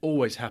wouldn't say it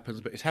always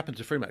happens, but it's happened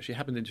to Froome actually. It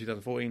happened in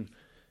 2014.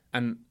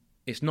 And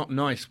it's not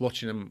nice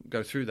watching him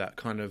go through that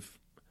kind of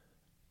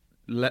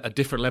a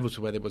different level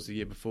to where there was the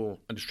year before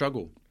and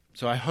struggle.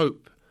 So I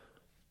hope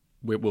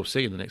we'll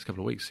see in the next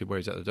couple of weeks, see where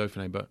he's at the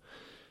Dauphiné, but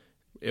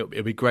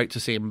it'll be great to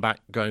see him back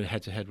going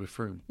head-to-head with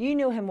Froome. You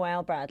know him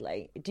well,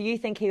 Bradley. Do you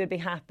think he would be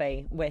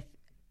happy with,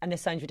 and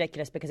this sounds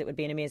ridiculous because it would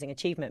be an amazing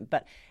achievement,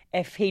 but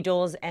if he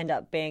does end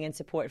up being in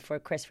support for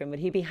Chris Froome, would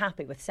he be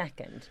happy with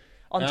second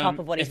on top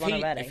of what he's won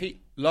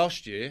already?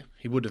 Last year,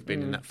 he would have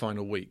been in that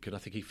final week, and I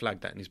think he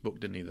flagged that in his book,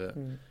 didn't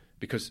he,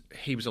 because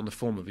he was on the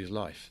form of his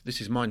life.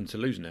 This is mine to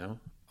lose now.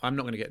 I'm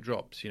not going to get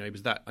dropped. He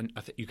was that.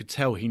 I think you could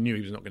tell he knew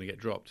he was not going to get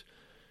dropped.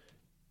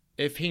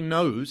 If he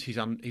knows he's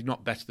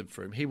not better than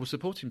Froome, he will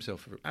support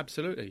himself.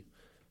 Absolutely,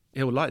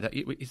 he'll like that.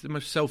 He's the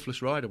most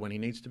selfless rider when he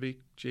needs to be.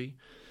 G.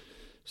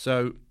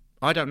 So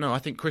I don't know. I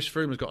think Chris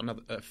Froome has got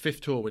another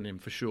 5th Tour win him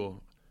for sure.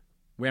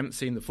 We haven't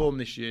seen the form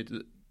this year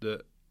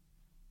that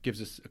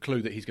gives us a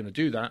clue that he's going to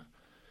do that.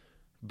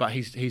 But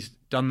he's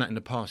done that in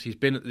the past. He's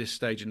been at this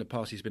stage in the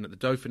past. He's been at the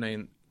Dauphiné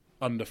in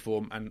under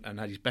form and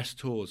had his best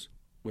tours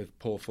with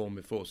poor form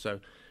before. So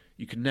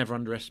you can never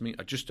underestimate.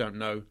 I just don't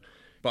know.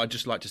 But I'd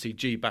just like to see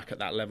G back at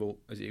that level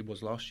as he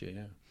was last year,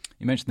 yeah.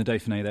 You mentioned the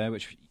Dauphiné there,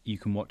 which you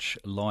can watch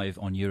live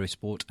on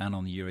Eurosport and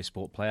on the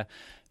Eurosport player.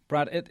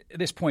 Brad, at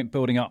this point,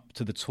 building up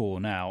to the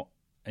Tour now,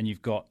 and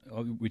you've got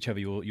whichever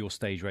your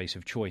stage race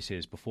of choice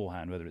is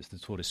beforehand, whether it's the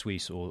Tour de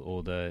Suisse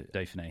or the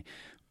Dauphiné,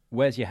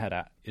 where's your head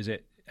at? Is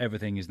it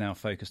everything is now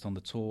focused on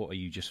the Tour? Are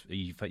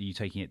you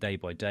taking it day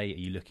by day? Are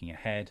you looking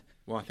ahead?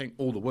 Well, I think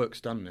all the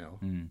work's done now.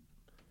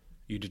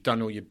 You'd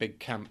done all your big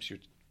camps, your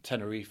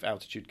Tenerife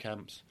altitude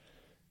camps,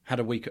 had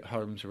a week at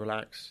home to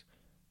relax,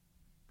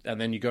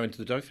 and then you go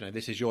into the Dauphiné.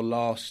 This is your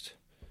last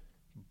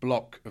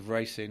block of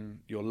racing,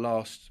 your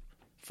last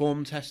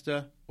form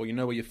tester, or you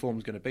know where your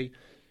form's going to be,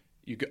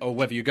 or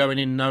whether you're going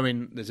in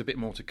knowing there's a bit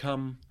more to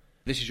come.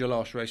 This is your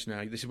last race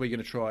now. This is where you're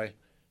going to try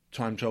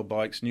time trial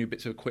bikes, new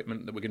bits of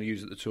equipment that we're going to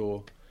use at the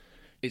Tour.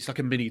 It's like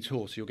a mini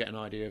Tour, so you'll get an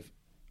idea of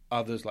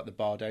others like the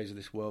Bardays of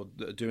this world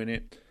that are doing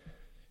it.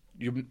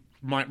 You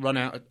might run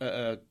out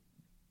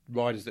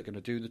riders that are going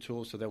to do the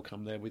Tour, so they'll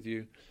come there with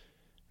you.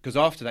 Because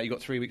after that, you've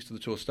got 3 weeks to the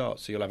Tour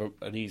starts, so you'll have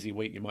an easy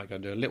week. You might go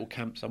and do a little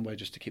camp somewhere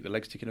just to keep the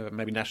legs ticking over,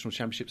 maybe national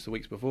championships the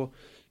weeks before.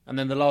 And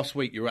then the last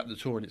week, you're at the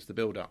Tour and it's the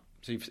build-up.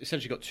 So you've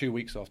essentially got 2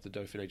 weeks after the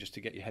Dauphiné just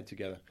to get your head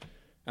together.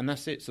 And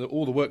that's it. So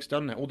all the work's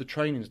done now. All the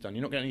training's done.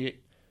 You're not going to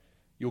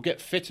you'll get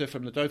fitter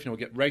from the Dauphiné or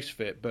get race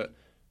fit, but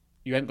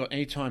you haven't got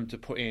any time to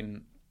put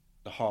in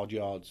the hard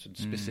yards and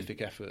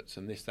specific efforts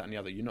and this, that and the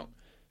other.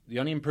 The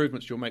only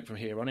improvements you'll make from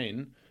here on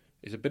in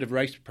is a bit of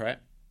race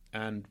prep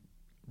and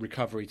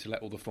recovery to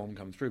let all the form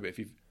come through. But if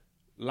you've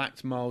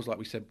lacked miles, like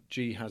we said,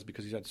 G has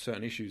because he's had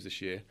certain issues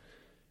this year,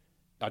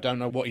 I don't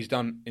know what he's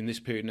done in this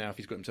period now if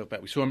he's got himself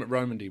back. We saw him at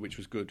Romandy, which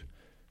was good.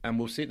 And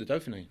we'll see at the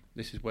Dauphiné.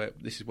 This is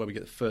where we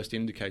get the first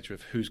indicator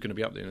of who's going to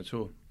be up there in the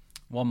Tour.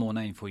 One more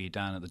name for you,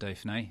 Dan, at the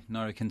Dauphiné,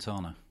 Nairo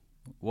Quintana.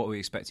 What are we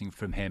expecting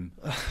from him?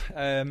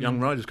 Young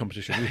Riders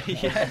competition.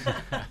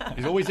 Yeah.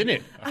 He's always in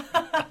it.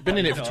 Been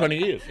in it for 20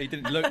 years. He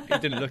didn't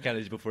look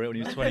eligible for it when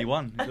he was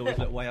 21. He's always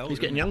looked way older. He's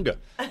getting younger.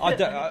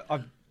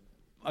 I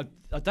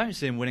don't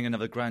see him winning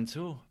another Grand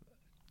Tour.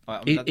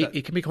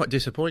 He can be quite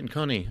disappointing,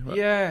 can't he?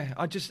 Yeah,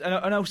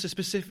 and also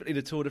specifically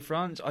the Tour de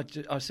France.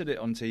 I said it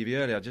on TV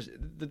earlier.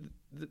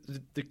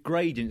 The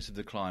gradients of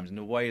the climbs and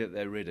the way that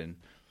they're ridden.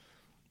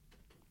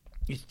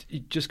 You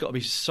just got to be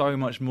so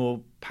much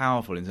more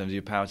powerful in terms of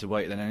your power to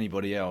weight than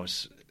anybody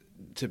else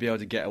to be able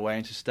to get away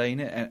and sustain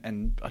it.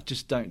 And I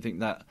just don't think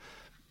that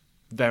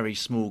very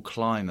small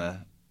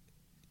climber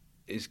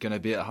is going to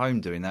be at home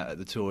doing that at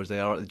the Tour as they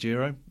are at the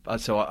Giro.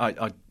 So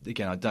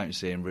I don't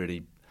see him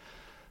really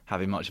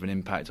having much of an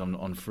impact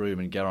on Froome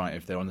and Geraint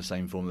if they're on the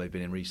same form they've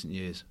been in recent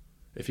years.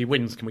 If he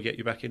wins, can we get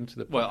you back into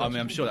the podcast? Well, I mean,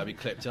 I'm sure that'll be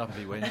clipped up if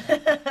he wins.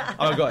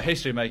 I've got a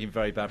history of making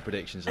very bad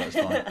predictions, so that's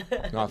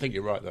fine. No, I think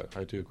you're right, though.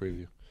 I do agree with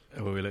you.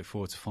 Well, we look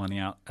forward to finding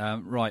out.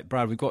 Right,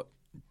 Brad, we've got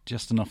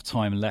just enough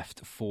time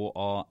left for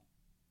our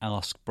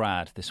Ask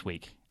Brad this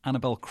week.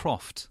 Annabelle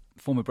Croft,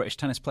 former British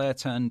tennis player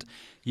turned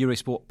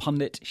Eurosport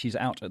pundit. She's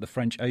out at the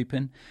French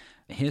Open.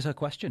 Here's her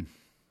question.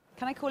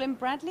 Can I call him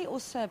Bradley or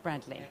Sir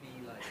Bradley?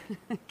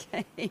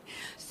 Okay.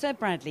 Sir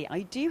Bradley,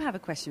 I do have a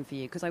question for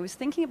you because I was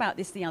thinking about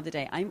this the other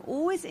day. I'm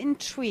always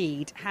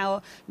intrigued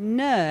how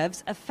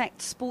nerves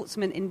affect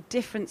sportsmen in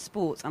different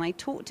sports. And I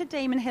talked to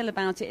Damon Hill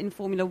about it in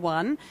Formula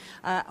One,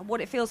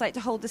 what it feels like to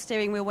hold the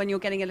steering wheel when you're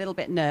getting a little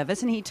bit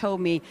nervous. And he told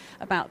me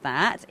about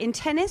that. In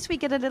tennis, we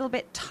get a little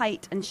bit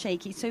tight and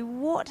shaky. So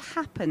what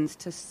happens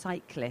to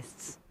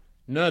cyclists?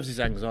 Nerves is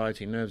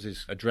anxiety. Nerves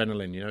is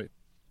adrenaline, you know.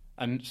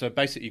 And so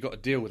basically you've got to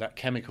deal with that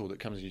chemical that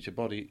comes into your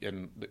body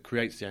and that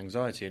creates the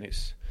anxiety. And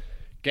it's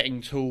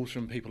getting tools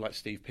from people like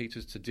Steve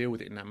Peters to deal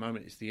with it in that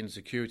moment. It's the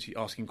insecurity,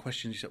 asking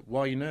questions. You say, why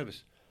are you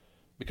nervous?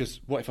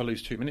 Because what if I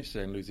lose 2 minutes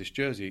today and lose this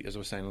jersey, as I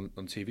was saying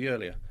on TV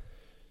earlier?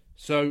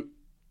 So,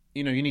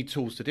 you know, you need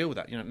tools to deal with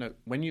that. You know, no,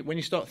 when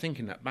you start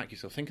thinking that, back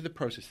yourself, think of the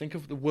process, think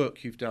of the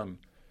work you've done.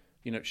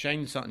 You know,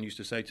 Shane Sutton used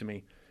to say to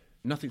me,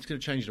 nothing's going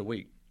to change in a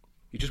week.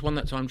 You just won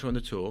that time trial on the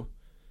tour.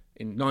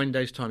 In 9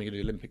 days' time, you're going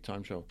to do the Olympic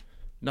time trial.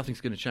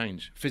 Nothing's going to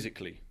change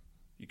physically.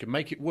 You can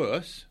make it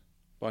worse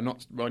by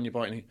not riding your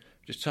bike and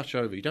just touch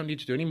over. You don't need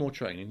to do any more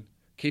training.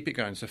 Keep it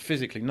going. So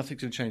physically,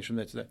 nothing's going to change from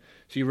there to there.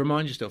 So you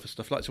remind yourself of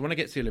stuff like, so when I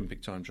get to the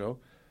Olympic time trial,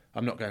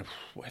 I'm not going,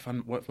 what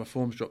if my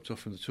form's dropped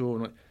off from the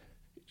tour? And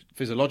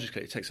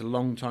physiologically, it takes a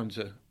long time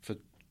for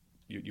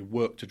your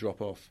work to drop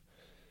off.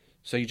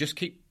 So you just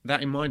keep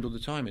that in mind all the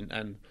time.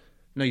 And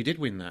no, you did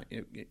win that.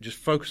 Just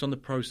focus on the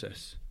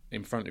process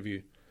in front of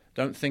you.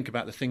 Don't think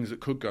about the things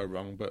that could go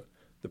wrong, but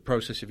the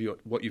process of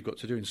what you've got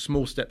to do in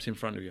small steps in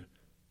front of you.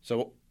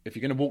 So if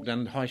you're going to walk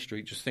down the high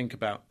street, just think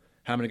about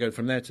how I'm going to go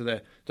from there to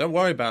there. Don't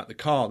worry about the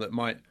car that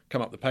might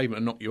come up the pavement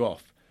and knock you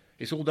off.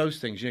 It's all those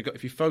things. You know,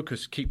 if you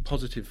focus, keep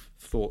positive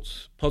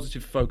thoughts,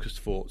 positive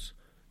focused thoughts,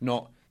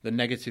 not the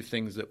negative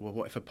things that, well,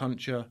 what if a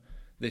puncture,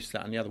 this,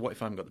 that and the other? What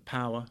if I haven't got the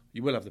power?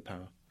 You will have the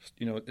power.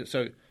 You know,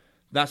 so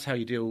that's how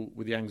you deal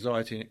with the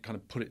anxiety and kind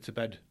of put it to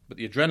bed. But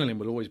the adrenaline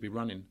will always be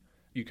running.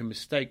 You can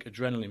mistake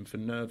adrenaline for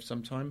nerves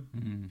sometime.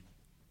 Mm-hmm.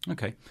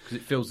 Okay. Because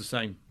it feels the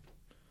same.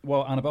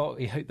 Well, Annabelle,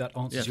 I hope that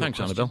answers your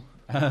question. Thanks,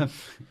 Annabelle.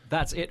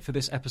 That's it for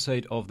this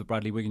episode of the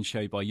Bradley Wiggins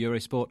Show by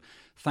Eurosport.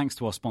 Thanks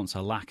to our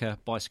sponsor, Lacquer,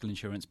 bicycle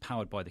insurance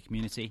powered by the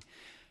community.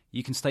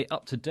 You can stay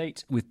up to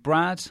date with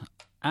Brad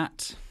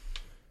at...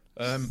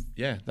 same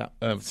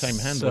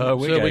handle. So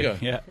we go.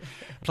 Yeah.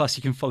 Plus,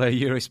 you can follow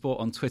Eurosport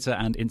on Twitter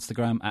and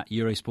Instagram at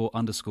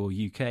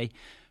Eurosport_UK.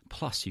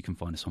 Plus, you can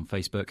find us on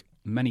Facebook.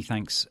 Many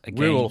thanks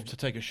again. We're off to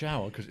take a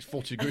shower because it's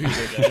 40 degrees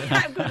out there.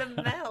 I'm going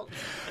to melt.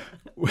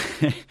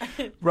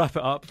 Wrap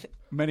it up.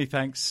 Many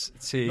thanks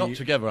to... Not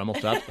together, I'm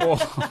off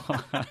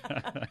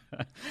that.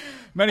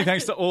 Many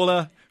thanks to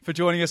Orla for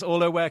joining us.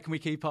 Orla, where can we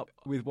keep up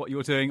with what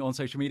you're doing on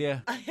social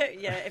media?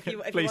 Yeah, if you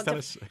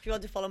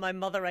want to follow my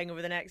mothering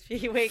over the next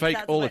few weeks, Fake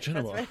that's Orla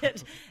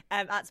right.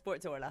 At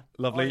Sports Orla.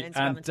 Lovely.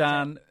 And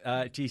Dan,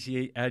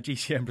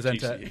 GCN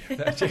presenter.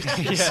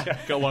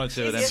 GCN. Got one or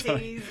two of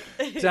them.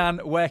 Dan,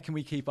 where can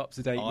we keep up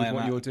to date with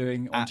what you're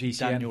doing on GCN?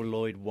 Daniel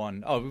Lloyd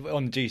 1. Oh,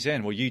 on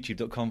GCN. Well,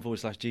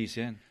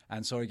 youtube.com/GCN.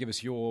 And sorry, give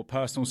us your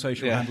personal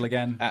social handle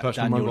again. At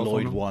Daniel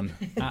Lloyd 1.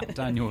 At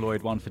Daniel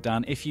Lloyd 1 for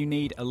Dan. If you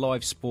need a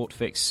live sport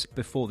fix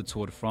before the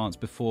Tour de France,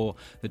 before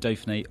the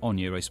Dauphiné on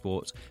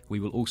Eurosport, we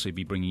will also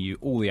be bringing you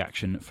all the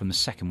action from the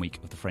second week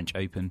of the French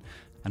Open.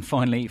 And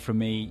finally, from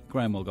me,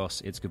 Graham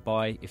Mulgoss, it's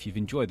goodbye. If you've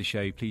enjoyed the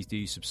show, please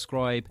do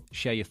subscribe,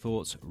 share your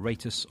thoughts,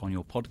 rate us on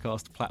your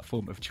podcast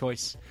platform of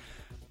choice.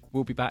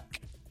 We'll be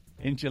back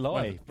in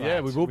July.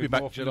 Well, we will be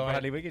back in for July. The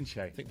Bradley Wiggins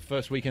Show. I think the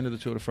first weekend of the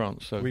Tour de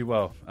France. So we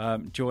will.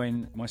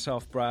 Join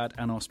myself, Brad,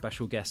 and our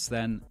special guests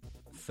then.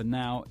 For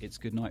now, it's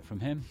good night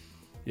from him.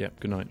 Yeah,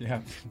 good night.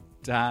 Yeah.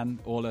 Dan,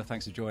 Orla,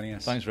 thanks for joining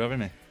us. Thanks for having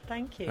me.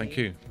 Thank you. Thank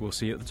you. We'll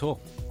see you at the Tour.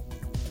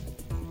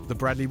 The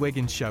Bradley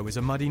Wiggins Show is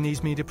a Muddy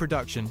Knees Media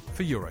production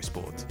for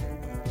Eurosport.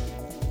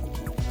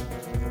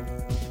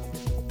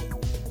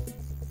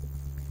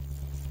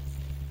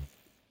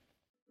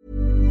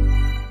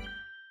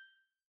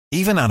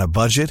 Even on a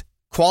budget,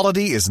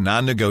 quality is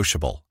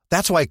non-negotiable.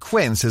 That's why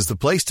Quince is the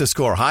place to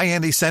score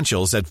high-end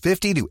essentials at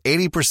 50 to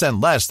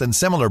 80% less than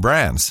similar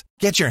brands.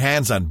 Get your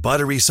hands on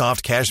buttery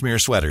soft cashmere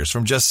sweaters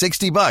from just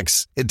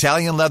 $60,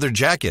 Italian leather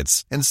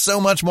jackets, and so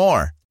much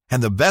more.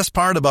 And the best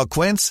part about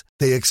Quince,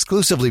 they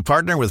exclusively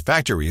partner with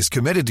factories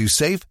committed to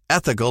safe,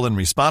 ethical, and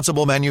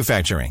responsible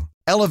manufacturing.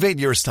 Elevate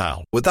your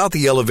style without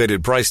the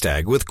elevated price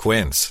tag with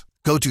Quince.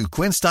 Go to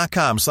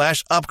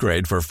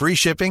quince.com/upgrade for free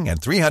shipping and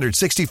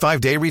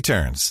 365-day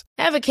returns.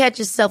 Ever catch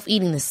yourself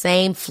eating the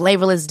same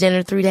flavorless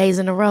dinner 3 days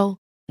in a row?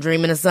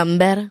 Dreaming of something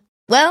better?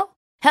 Well,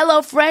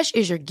 HelloFresh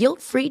is your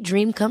guilt-free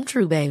dream come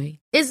true, baby.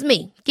 It's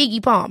me,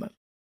 Keke Palmer.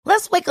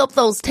 Let's wake up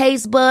those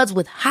taste buds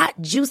with hot,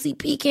 juicy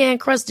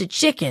pecan-crusted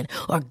chicken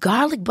or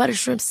garlic butter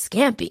shrimp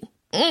scampi.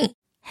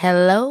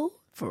 Hello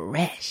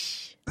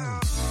Fresh.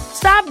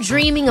 Stop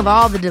dreaming of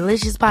all the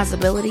delicious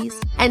possibilities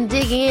and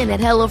dig in at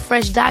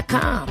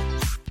HelloFresh.com.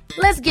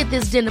 Let's get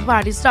this dinner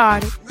party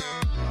started.